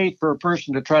worst way for a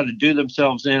person to try to do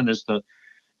themselves in is to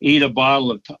eat a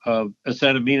bottle of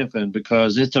acetaminophen,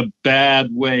 because it's a bad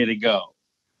way to go.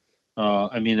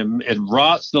 It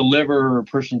rots the liver. A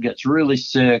person gets really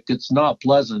sick. It's not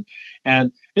pleasant.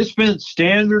 And it's been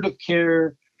standard of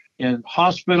care in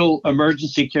hospital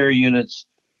emergency care units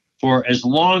for as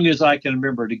long as I can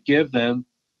remember to give them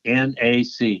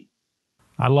NAC.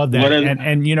 I love that.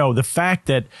 And the fact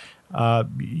that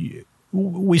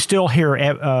we still hear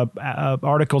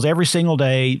articles every single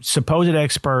day, supposed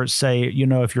experts say,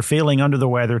 if you're feeling under the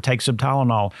weather, take some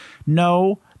Tylenol.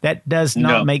 No, that does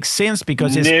not make sense,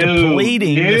 because it's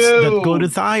depleting the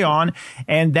glutathione,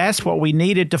 and that's what we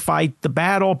needed to fight the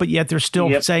battle. But yet they're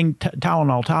still saying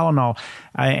Tylenol.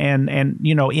 And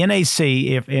NAC,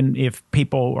 if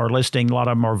people are listening, a lot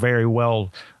of them are very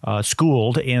well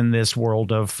schooled in this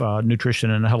world of nutrition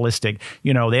and holistic.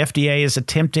 The FDA is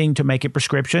attempting to make it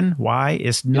prescription. Why?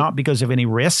 It's not because of any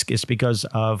risk. It's because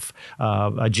of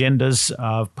agendas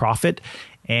of profit.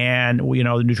 And,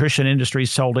 the nutrition industry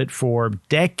sold it for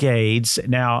decades.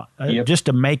 Now, just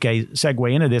to make a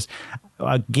segue into this,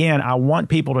 again, I want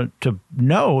people to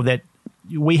know that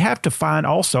we have to find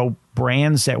also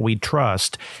brands that we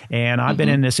trust. And I've been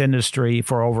in this industry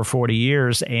for over 40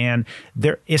 years, and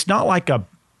it's not like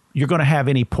you're going to have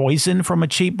any poison from a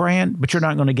cheap brand, but you're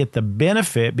not going to get the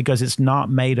benefit because it's not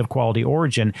made of quality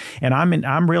origin. And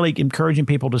I'm really encouraging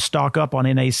people to stock up on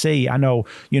NAC. I know,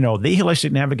 the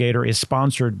Holistic Navigator is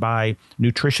sponsored by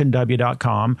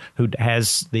nutritionw.com, who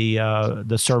has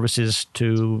the services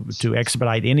to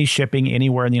expedite any shipping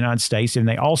anywhere in the United States. And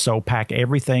they also pack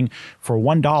everything for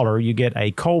 $1. You get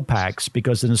a cold packs,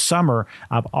 because in the summer,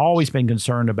 I've always been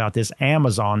concerned about this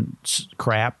Amazon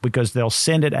crap, because they'll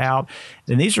send it out.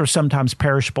 And these are sometimes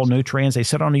perishable nutrients. They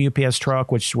sit on a UPS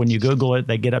truck, which when you Google it,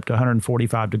 they get up to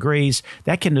 145 degrees.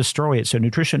 That can destroy it. So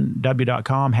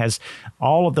nutritionw.com has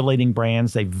all of the leading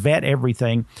brands. They vet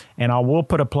everything. And I will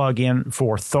put a plug in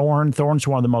for THORNE. THORNE's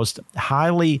one of the most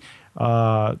highly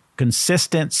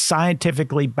consistent,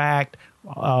 scientifically backed,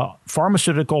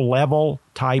 pharmaceutical level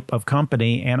type of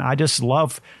company. And I just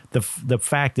love the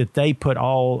fact that they put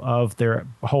all of their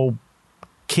whole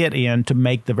kit in to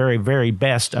make the very, very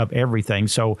best of everything.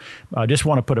 So just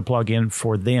want to put a plug in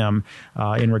for them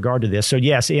in regard to this. So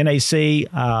yes, NAC,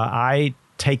 I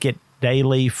take it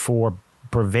daily for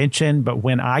prevention, but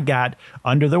when I got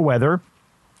under the weather,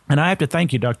 and I have to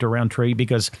thank you, Dr. Rountree,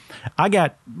 because I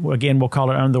got, again, we'll call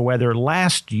it under the weather,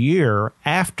 last year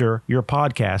after your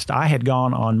podcast. I had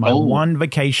gone on my one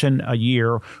vacation a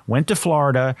year, went to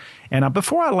Florida, and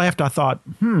before I left, I thought,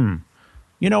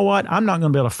 you know what? I'm not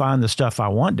going to be able to find the stuff I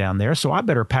want down there, so I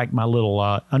better pack my little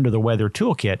under-the-weather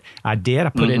toolkit. I did. I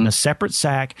put it in a separate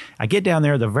sack. I get down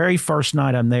there. The very first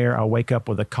night I'm there, I wake up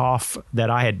with a cough that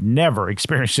I had never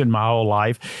experienced in my whole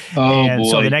life.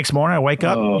 So the next morning I wake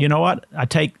up, you know what?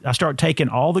 I start taking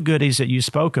all the goodies that you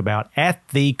spoke about at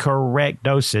the correct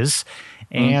doses.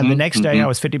 And the next day I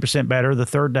was 50% better. The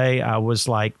third day I was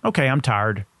like, okay, I'm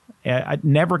tired. I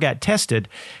never got tested.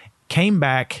 Came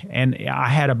back, and I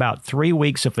had about 3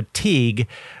 weeks of fatigue.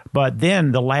 But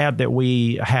then the lab that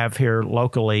we have here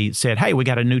locally said, hey, we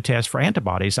got a new test for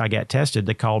antibodies. I got tested.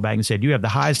 They called back and said, you have the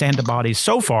highest antibodies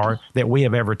so far that we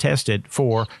have ever tested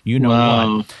for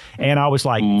what. And I was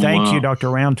like, thank you, Dr.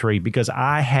 Rountree, because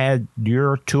I had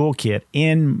your toolkit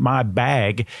in my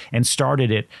bag and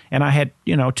started it. And I had,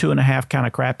 2.5 kind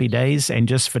of crappy days and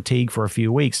just fatigue for a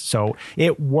few weeks. So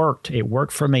it worked. It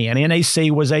worked for me. And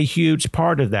NAC was a huge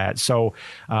part of that. So,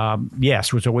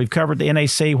 yes, so we've covered the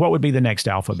NAC. What would be the next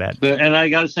alphabet? And I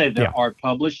got to say, there are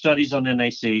published studies on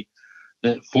NAC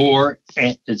that for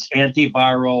its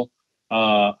antiviral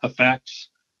effects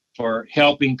for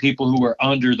helping people who are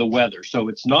under the weather. So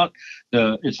it's not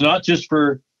just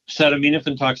for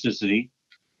acetaminophen toxicity,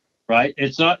 right?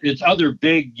 Its other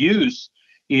big use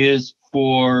is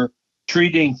for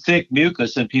treating thick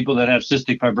mucus in people that have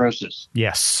cystic fibrosis.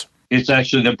 Yes. It's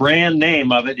actually, the brand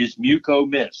name of it is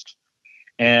Mucomist.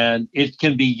 and it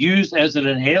can be used as an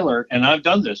inhaler. And I've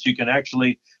done this. You can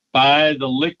actually buy the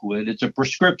liquid. It's a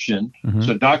prescription,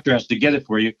 so a doctor has to get it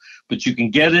for you, but you can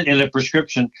get it in a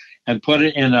prescription and put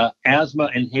it in an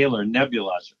asthma inhaler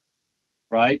nebulizer,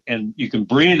 right? And you can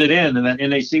breathe it in, and that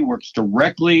NAC works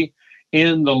directly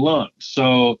in the lungs.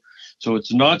 So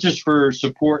it's not just for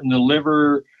support in the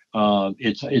liver.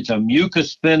 It's a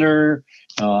mucus thinner.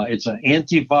 It's an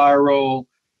antiviral.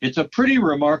 It's a pretty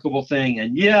remarkable thing.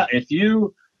 And yeah, if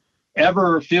you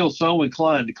ever feel so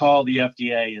inclined to call the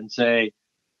FDA and say,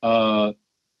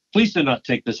 please do not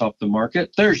take this off the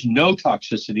market. There's no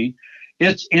toxicity.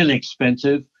 It's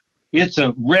inexpensive. It's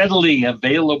a readily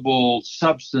available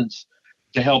substance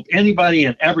to help anybody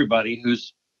and everybody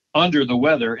who's under the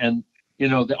weather. And,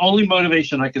 the only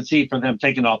motivation I can see for them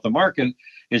taking off the market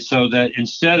is so that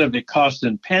instead of it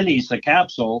costing pennies a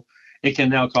capsule, it can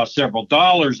now cost several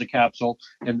dollars a capsule.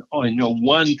 And,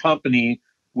 one company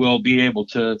will be able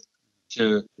to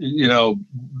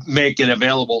make it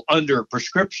available under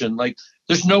prescription. Like,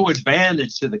 there's no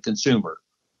advantage to the consumer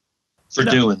for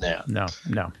doing that. No.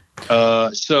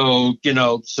 So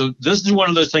this is one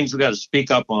of those things we got to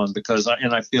speak up on, because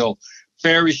I feel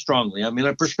very strongly. I mean,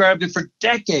 I prescribed it for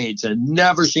decades and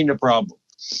never seen a problem.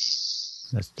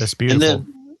 That's beautiful. And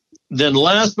then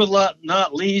last but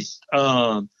not least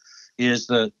is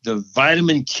the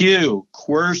vitamin Q,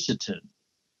 quercetin.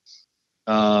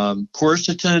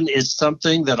 Quercetin is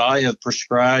something that I have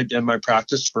prescribed in my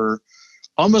practice for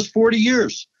almost 40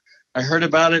 years. I heard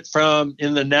about it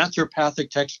in the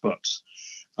naturopathic textbooks.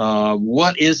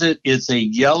 What is it? It's a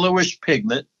yellowish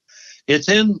pigment. It's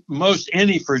in most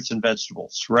any fruits and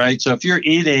vegetables, right? So if you're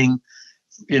eating,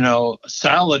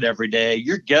 salad every day,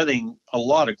 you're getting a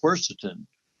lot of quercetin.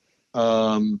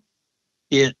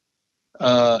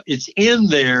 It's in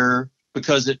there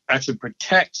because it actually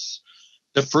protects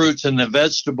the fruits and the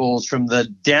vegetables from the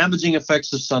damaging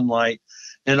effects of sunlight,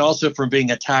 and also from being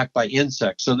attacked by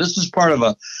insects. So this is part of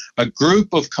a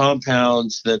group of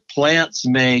compounds that plants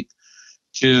make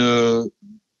to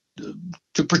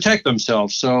protect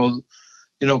themselves. So,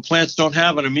 plants don't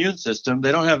have an immune system.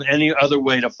 They don't have any other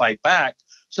way to fight back.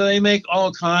 So they make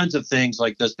all kinds of things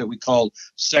like this that we call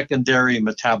secondary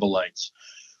metabolites.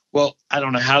 Well, I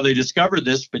don't know how they discovered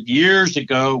this, but years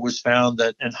ago it was found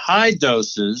that in high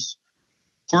doses,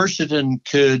 quercetin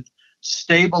could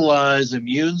stabilize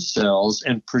immune cells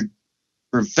and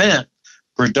prevent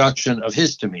production of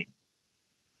histamine.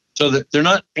 So that they're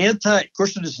not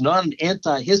quercetin is not an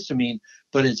antihistamine,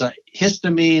 but it's a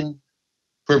histamine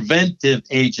preventive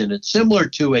agent. It's similar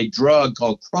to a drug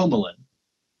called cromolyn.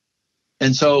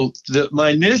 And so my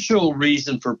initial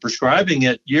reason for prescribing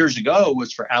it years ago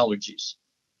was for allergies.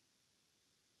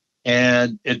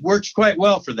 And it works quite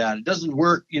well for that. It doesn't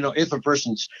work, if a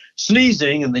person's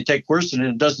sneezing and they take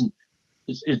quercetin,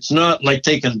 it's not like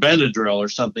taking Benadryl or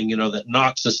something, that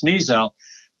knocks the sneeze out,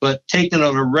 but taken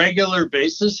on a regular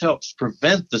basis helps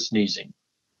prevent the sneezing.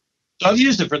 So I've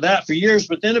used it for that for years,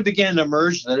 but then it began to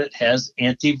emerge that it has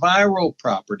antiviral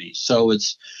properties. So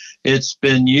it's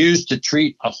been used to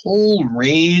treat a whole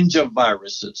range of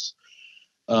viruses.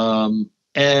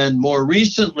 And more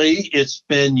recently, it's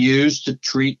been used to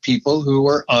treat people who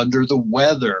are under the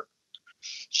weather,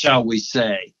 shall we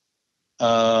say.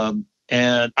 And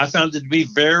I found it to be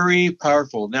very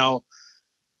powerful. Now,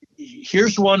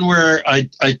 here's one where I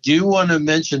do want to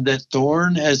mention that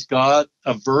THORNE has got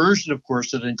a version of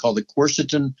quercetin called the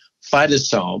quercetin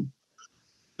phytosome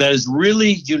that is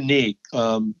really unique.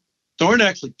 THORNE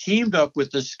actually teamed up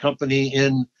with this company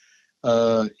in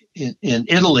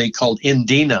Italy called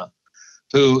Indina,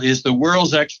 who is the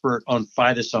world's expert on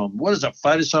phytosome. What is a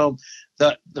phytosome?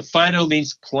 The phyto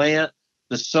means plant.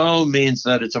 The some means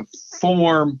that it's a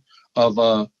form of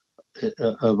a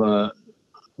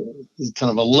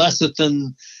kind of a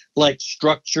lecithin-like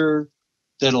structure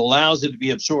that allows it to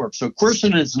be absorbed. So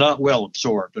quercetin is not well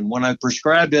absorbed. And when I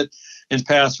prescribed it in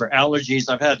past for allergies,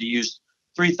 I've had to use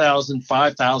 3,000,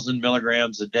 5,000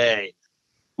 milligrams a day.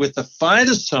 With the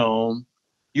phytosome,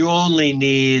 you only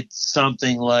need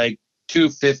something like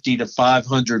 250 to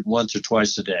 500 once or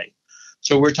twice a day.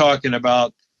 So we're talking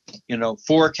about,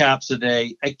 4 caps a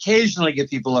day. Occasionally get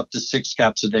people up to 6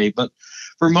 caps a day. But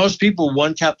for most people,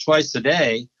 1 cap twice a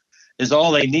day is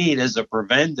all they need as a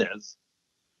preventive.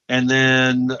 And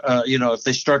then, if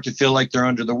they start to feel like they're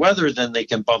under the weather, then they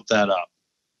can bump that up.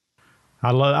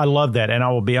 I love that. And I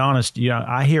will be honest,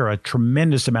 I hear a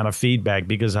tremendous amount of feedback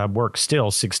because I work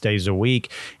still 6 days a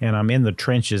week and I'm in the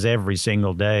trenches every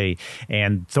single day.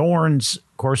 And THORNE's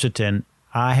quercetin,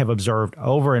 I have observed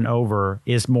over and over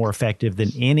is more effective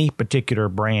than any particular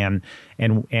brand.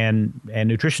 And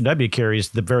Nutrition W carries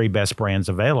the very best brands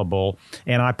available.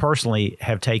 And I personally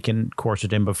have taken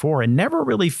Quercetin before and never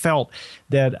really felt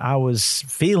that I was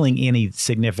feeling any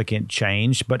significant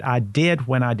change, but I did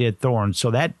when I did THORNE.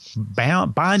 So that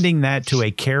binding that to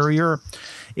a carrier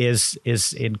is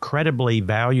incredibly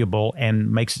valuable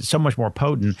and makes it so much more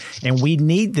potent. And we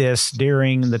need this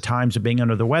during the times of being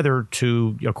under the weather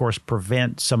to, of course,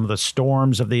 prevent some of the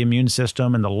storms of the immune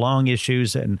system and the lung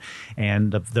issues and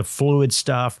the fluid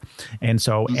stuff. And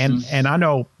so, and I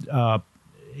know,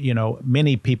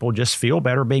 many people just feel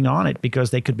better being on it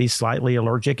because they could be slightly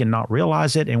allergic and not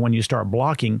realize it. And when you start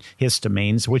blocking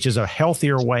histamines, which is a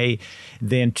healthier way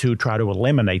than to try to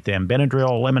eliminate them.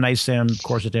 Benadryl eliminates them,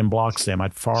 Quercetin blocks them.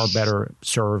 I'd far better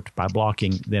served by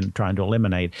blocking than trying to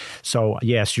eliminate. So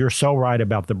yes, you're so right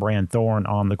about the brand THORNE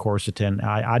on the Quercetin.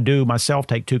 I do myself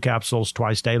take 2 capsules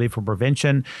twice daily for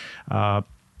prevention.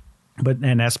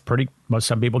 And that's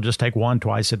some people just take 1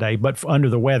 twice a day. But under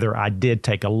the weather, I did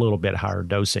take a little bit higher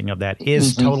dosing of that.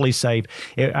 Is totally safe.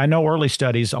 I know early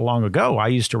studies long ago, I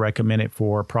used to recommend it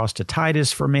for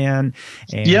prostatitis for men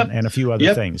and a few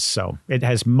other things. So it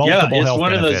has multiple health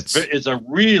benefits. It's a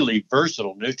really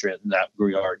versatile nutrient in that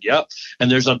regard. Yep. And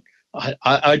there's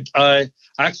I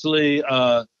actually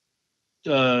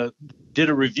did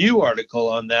a review article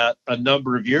on that a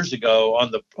number of years ago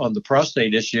on the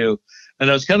prostate issue. And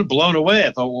I was kind of blown away.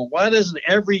 I thought, well, why doesn't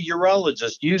every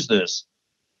urologist use this?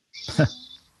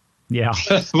 Yeah.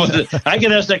 I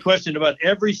can ask that question about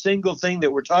every single thing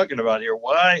that we're talking about here.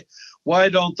 Why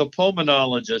don't the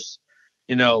pulmonologists,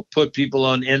 put people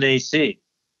on NAC?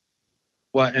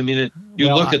 Why? I mean,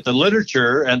 look at the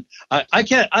literature, and I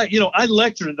can't. I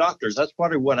lecture to doctors. That's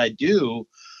part of what I do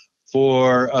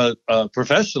for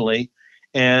professionally,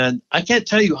 and I can't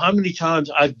tell you how many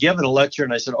times I've given a lecture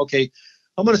and I said, okay,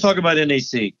 I'm going to talk about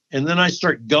NAC. And then I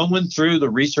start going through the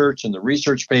research and the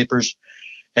research papers.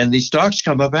 And these docs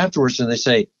come up afterwards and they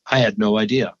say, I had no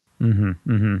idea.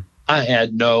 I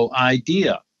had no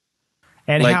idea.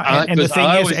 And the thing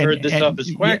I is, always heard this stuff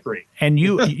as quackery. And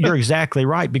you're exactly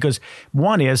right, because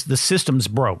one is the system's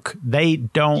broke. They're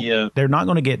not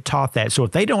going to get taught that. So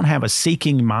if they don't have a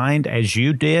seeking mind as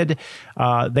you did,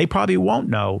 they probably won't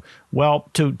know. Well,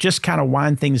 to just kind of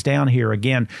wind things down here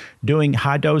again, doing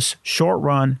high dose, short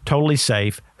run, totally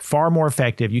safe, far more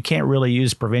effective. You can't really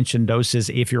use prevention doses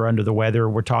if you're under the weather.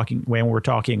 We're talking,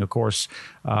 of course,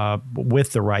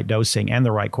 with the right dosing and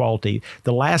the right quality.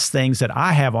 The last things that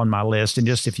I have on my list, and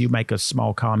just if you make a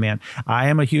small comment, I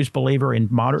am a huge believer in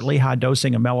moderately high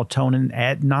dosing of melatonin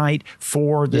at night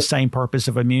for the same purpose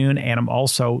of immune. And I'm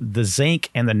also the zinc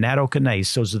and the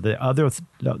nattokinase. Those are the other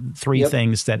three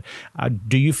things that,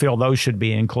 do you feel those should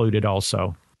be included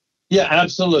also? Yeah,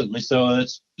 absolutely. So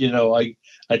it's,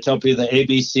 I tell people the A,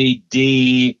 B, C,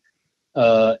 D,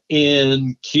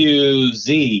 N, Q,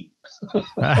 Z.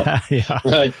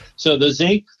 Right. So the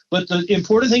zinc, but the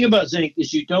important thing about zinc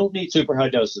is you don't need super high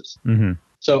doses.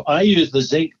 So I use the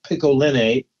zinc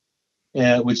picolinate,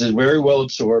 which is very well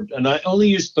absorbed, and I only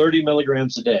use 30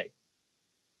 milligrams a day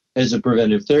as a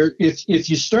preventive. If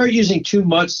you start using too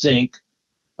much zinc,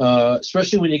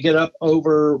 especially when you get up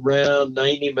over around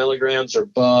 90 milligrams or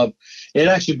above, it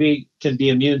actually can be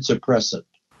immune suppressant.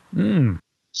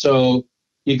 So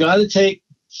you got to take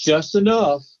just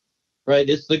enough, right?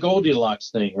 It's the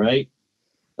Goldilocks thing, right?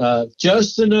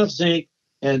 Just enough zinc,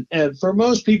 and for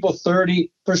most people 30,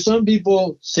 for some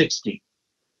people 60.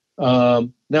 Now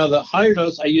the higher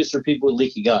dose I use for people with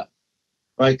leaky gut,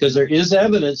 right? Because there is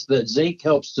evidence that zinc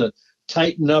helps to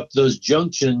tighten up those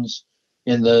junctions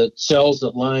in the cells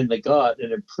that line the gut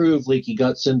and improve leaky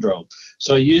gut syndrome.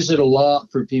 So I use it a lot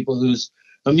for people whose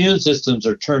immune systems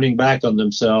are turning back on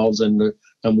themselves, and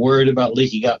I'm worried about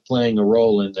leaky gut playing a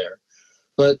role in there.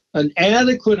 But an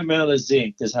adequate amount of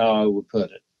zinc is how I would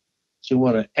put it. So you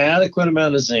want an adequate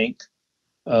amount of zinc.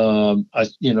 I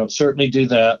certainly do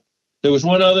that. There was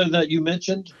one other that you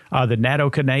mentioned. The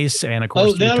nattokinase, and of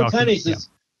course, nattokinase is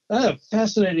a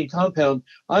fascinating compound.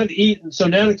 I've eaten. So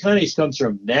nattokinase comes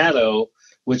from natto,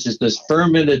 which is this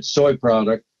fermented soy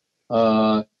product.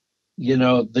 The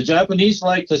Japanese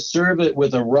like to serve it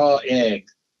with a raw egg.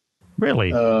 Really?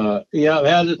 Yeah, I've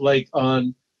had it like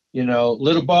on,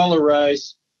 little ball of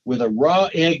rice with a raw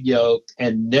egg yolk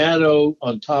and natto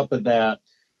on top of that.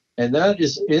 And it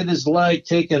is like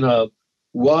taking a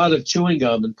wad of chewing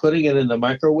gum and putting it in the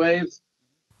microwave.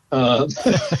 Oh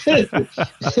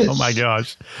my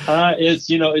gosh.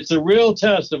 It's a real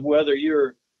test of whether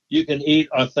you can eat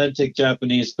authentic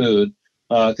Japanese food,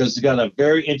 because it's got a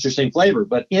very interesting flavor.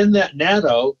 But in that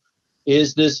natto,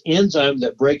 is this enzyme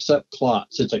that breaks up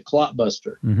clots. It's a clot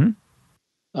buster. Mm-hmm.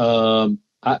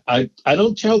 I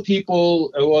don't tell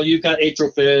people, well, you've got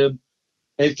atrial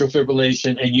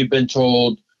fibrillation, and you've been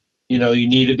told, you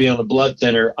need to be on a blood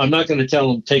thinner. I'm not going to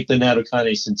tell them take the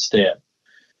nattokinase instead.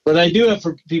 But I do have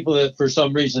for people that for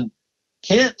some reason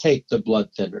can't take the blood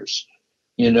thinners.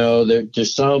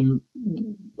 There's some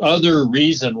other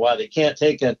reason why they can't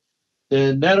take it.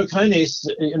 The nattokinase,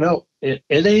 it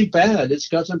ain't bad. It's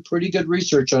got some pretty good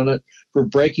research on it for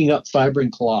breaking up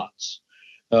fibrin clots.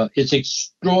 It's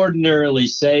extraordinarily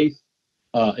safe.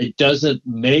 It doesn't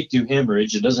make you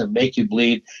hemorrhage. It doesn't make you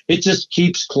bleed. It just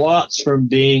keeps clots from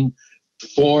being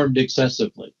formed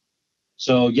excessively.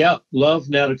 So, yeah, love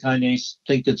nattokinase.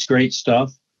 Think it's great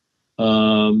stuff.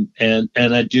 And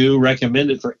I do recommend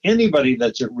it for anybody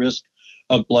that's at risk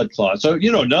of blood clots. So,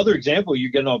 another example, you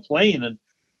get on a plane and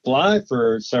fly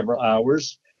for several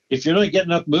hours. If you're not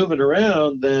getting up moving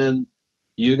around, then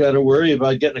you got to worry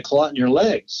about getting a clot in your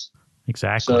legs.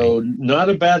 Exactly. So not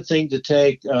a bad thing to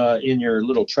take in your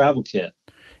little travel kit.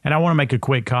 And I want to make a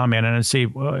quick comment and see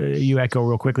you echo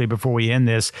real quickly before we end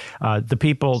this.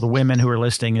 The women who are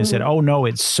listening and said, oh, no,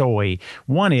 it's soy.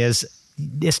 One is,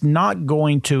 it's not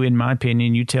going to, in my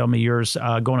opinion, you tell me yours,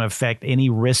 going to affect any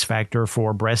risk factor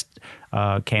for breast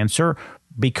cancer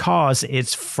because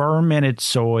it's fermented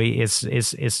soy.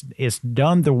 It's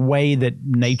done the way that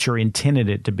nature intended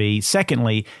it to be.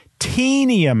 Secondly,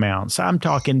 teeny amounts. I'm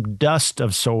talking dust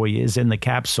of soy is in the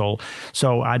capsule.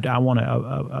 So I want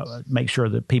to make sure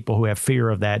that people who have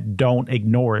fear of that don't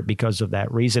ignore it because of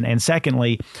that reason. And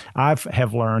secondly, I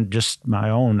have learned just my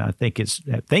own. I think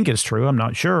it's true. I'm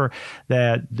not sure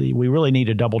that we really need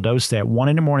to double dose that, one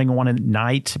in the morning and one at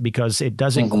night, because it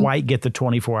doesn't quite get the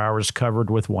 24 hours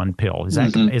covered with one pill. Is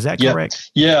that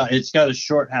correct? Yeah, it's got a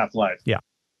short half-life. Yeah.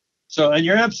 So, and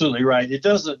you're absolutely right.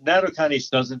 Nattokinase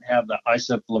doesn't have the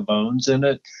isoflavones in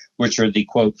it, which are the,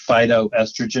 quote,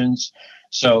 phytoestrogens.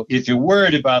 So if you're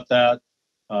worried about that,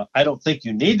 I don't think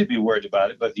you need to be worried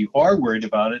about it. But if you are worried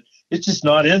about it, it's just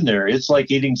not in there. It's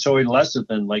like eating soy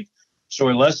lecithin. Like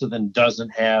soy lecithin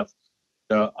doesn't have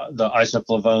the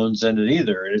isoflavones in it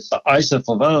either. It's the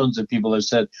isoflavones that people have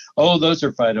said, oh, those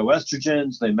are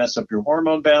phytoestrogens. They mess up your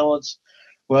hormone balance.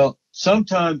 Well,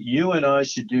 sometime you and I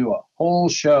should do a whole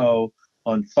show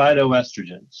on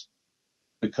phytoestrogens,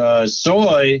 because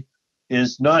soy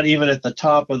is not even at the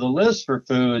top of the list for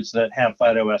foods that have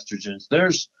phytoestrogens.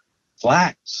 There's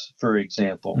flax, for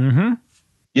example,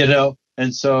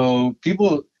 and so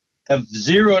people have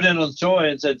zeroed in on soy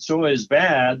and said soy is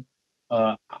bad.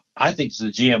 I think it's the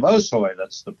GMO soy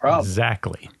that's the problem.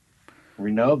 Exactly.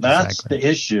 That's the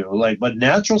issue. But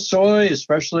natural soy,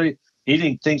 especially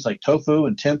eating things like tofu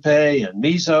and tempeh and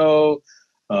miso,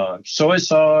 soy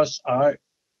sauce,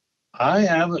 I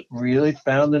haven't really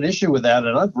found an issue with that,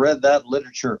 and I've read that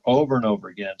literature over and over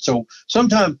again. So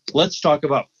sometime let's talk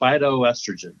about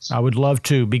phytoestrogens. I would love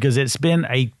to, because it's been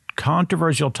a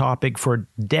controversial topic for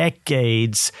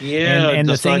decades. Yeah, and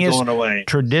the thing is, going away.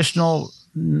 Traditional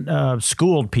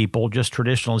schooled people, just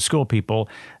traditional school people,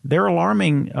 they're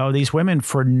alarming these women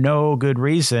for no good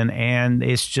reason, and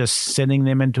it's just sending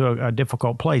them into a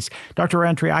difficult place. Dr.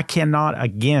 Rountree, I cannot,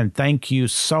 again, thank you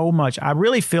so much. I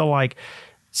really feel like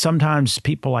sometimes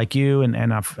people like you,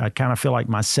 and I kind of feel like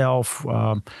myself,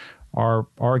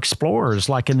 are explorers,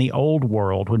 like in the old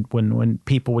world when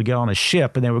people would get on a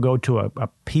ship and they would go to a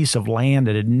piece of land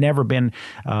that had never been,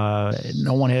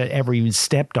 no one had ever even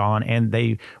stepped on, and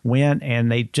they went and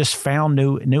they just found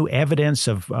new evidence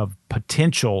of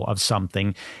potential of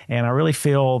something. And I really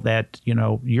feel that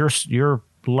you're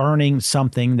learning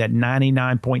something that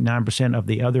 99.9% of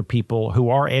the other people who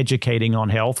are educating on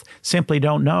health simply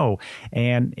don't know.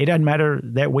 And it doesn't matter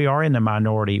that we are in the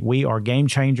minority. We are game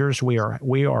changers. We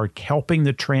are helping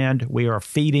the trend. We are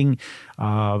feeding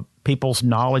people's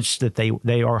knowledge that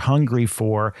they are hungry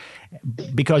for,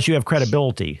 because you have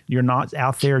credibility. You're not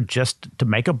out there just to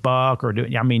make a buck you're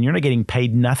not getting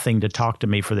paid nothing to talk to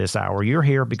me for this hour. You're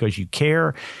here because you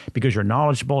care, because you're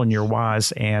knowledgeable and you're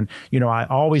wise. And, I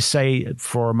always say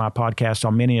for my podcast,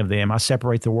 on many of them, I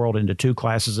separate the world into two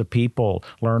classes of people,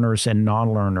 learners and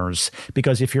non-learners,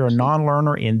 because if you're a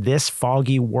non-learner in this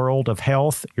foggy world of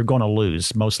health, you're going to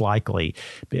lose, most likely.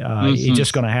 It's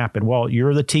just going to happen. Well,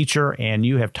 you're the teacher, and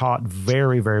you have taught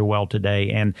very, very well today.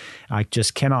 And I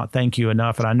just cannot thank you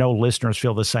enough. And I know listeners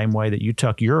feel the same way, that you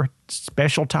took your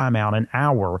special time out, an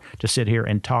hour, to sit here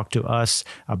and talk to us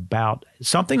about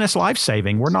something that's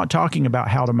life-saving. We're not talking about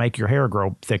how to make your hair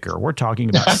grow thicker. We're talking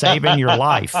about saving your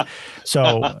life.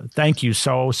 So thank you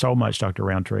so much, Dr.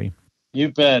 Rountree.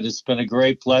 You bet. It's been a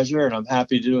great pleasure, and I'm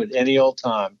happy to do it any old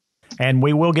time. And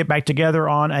we will get back together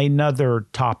on another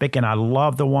topic. And I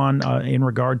love the one in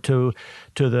regard to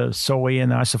the soy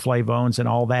and the isoflavones and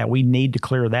all that. We need to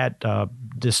clear that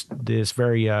this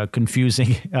very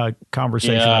confusing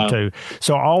conversation up too.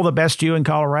 So all the best to you in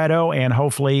Colorado, and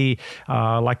hopefully,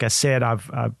 like I said, I've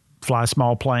fly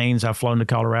small planes. I've flown to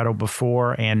Colorado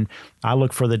before, and I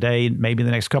look for the day, maybe in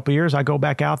the next couple of years, I go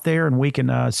back out there and we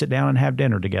can sit down and have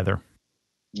dinner together.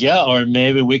 Yeah, or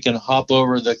maybe we can hop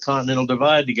over the Continental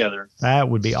Divide together. That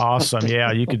would be awesome.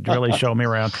 Yeah, you could really show me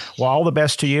around. Well, all the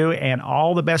best to you, and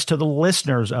all the best to the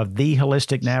listeners of The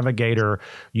Holistic Navigator.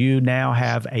 You now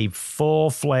have a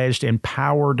full-fledged,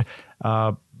 empowered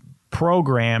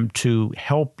program to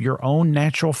help your own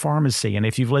natural pharmacy. And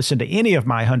if you've listened to any of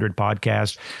my 100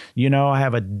 podcasts, you know I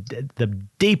have the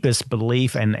deepest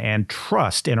belief and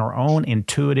trust in our own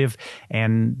intuitive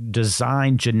and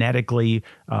designed genetically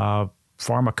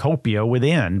pharmacopoeia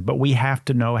within, but we have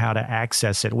to know how to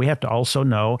access it. We have to also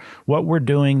know what we're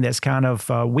doing that's kind of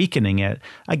weakening it.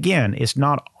 Again, it's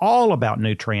not all about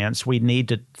nutrients. We need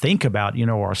to think about,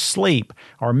 our sleep,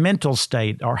 our mental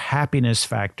state, our happiness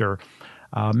factor,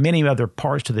 many other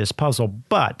parts to this puzzle.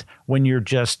 But when you're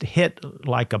just hit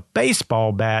like a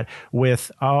baseball bat with,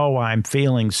 I'm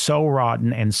feeling so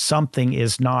rotten and something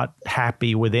is not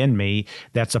happy within me,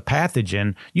 that's a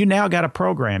pathogen, you now got a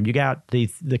program. You got the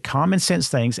common sense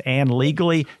things, and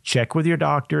legally check with your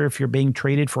doctor if you're being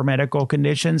treated for medical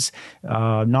conditions.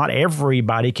 Not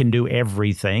everybody can do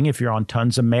everything. If you're on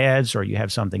tons of meds or you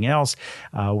have something else,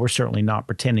 we're certainly not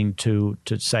pretending to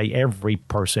say every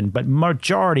person, but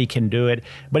majority can do it.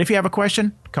 But if you have a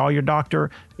question, call your doctor.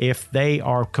 If they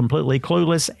are completely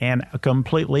clueless and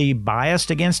completely biased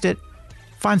against it,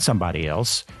 find somebody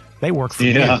else. They work for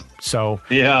you. So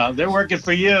yeah, they're working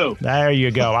for you. There you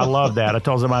go. I love that. I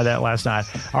told somebody that last night.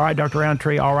 All right, Dr.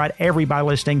 Rountree. All right, everybody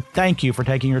listening, thank you for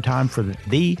taking your time for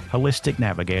the Holistic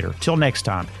Navigator. Till next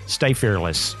time, stay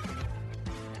fearless.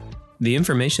 The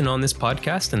information on this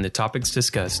podcast and the topics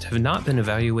discussed have not been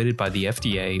evaluated by the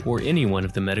FDA or anyone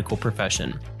of the medical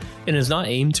profession, and is not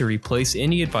aimed to replace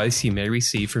any advice you may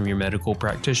receive from your medical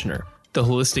practitioner. The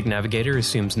Holistic Navigator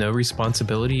assumes no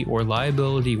responsibility or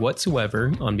liability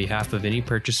whatsoever on behalf of any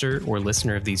purchaser or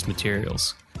listener of these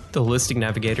materials. The Holistic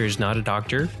Navigator is not a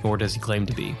doctor, nor does he claim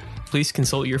to be. Please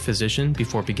consult your physician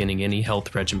before beginning any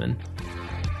health regimen.